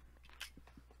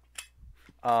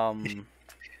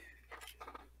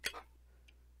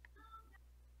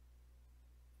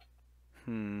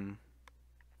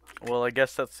 Well, I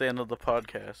guess that's the end of the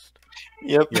podcast.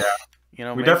 Yep. Yeah. We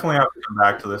maybe, definitely have to come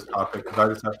back to this topic because I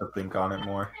just have to think on it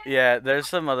more. Yeah, there's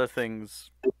some other things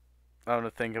I want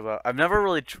to think about. I've never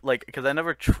really because I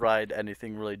never tried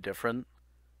anything really different.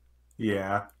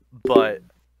 Yeah. But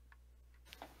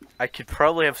I could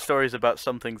probably have stories about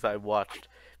some things I watched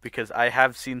because I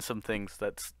have seen some things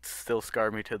that still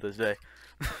scar me to this day.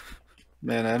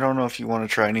 Man, I don't know if you want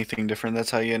to try anything different.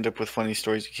 That's how you end up with funny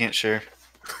stories you can't share.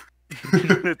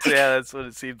 Yeah, that's what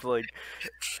it seems like.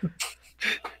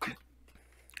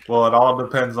 Well, it all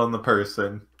depends on the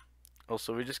person.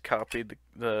 Also, we just copied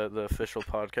the official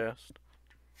podcast.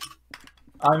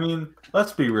 I mean,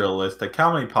 let's be realistic.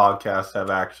 How many podcasts have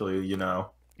actually,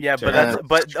 Yeah, Jared,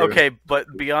 but true. okay, but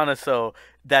be honest though,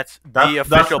 that's the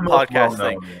official the most podcast well-known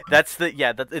thing. one. That's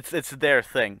it's their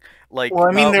thing. Like, Well,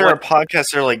 I mean, there are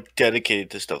podcasts that are like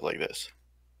dedicated to stuff like this.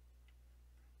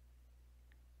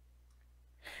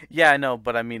 Yeah, I know,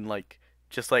 but I mean, like,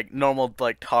 just like normal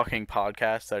like talking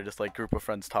podcasts that are just like group of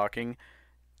friends talking.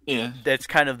 Yeah. That's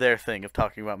kind of their thing of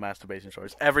talking about masturbation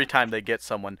stories. Every time they get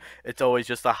someone, it's always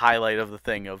just a highlight of the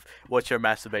thing of what's your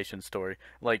masturbation story.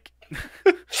 Like,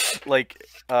 like,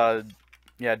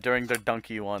 yeah, during their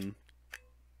donkey one,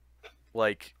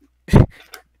 like,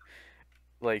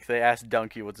 like they asked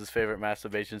Donkey what's his favorite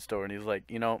masturbation story, and he's like,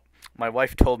 you know, my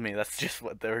wife told me that's just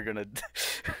what they were gonna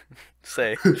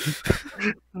say.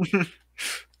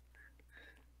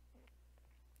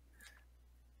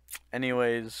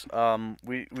 Anyways,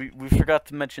 we forgot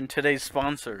to mention today's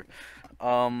sponsor,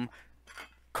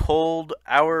 cold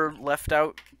our left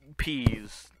out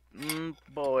peas.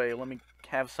 Boy, let me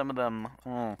have some of them.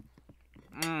 My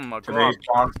Today's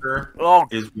God. sponsor Oh,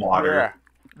 is water.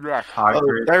 yeah.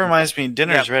 Hydrate. That reminds me,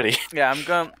 dinner's ready. Yeah, I'm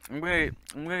gonna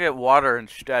get water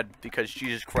instead because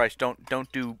Jesus Christ,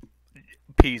 don't do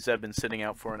peas that have been sitting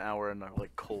out for an hour and are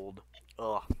like cold.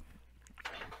 Ugh.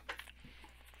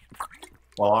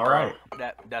 Well, all right.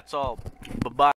 That's all. Bye bye.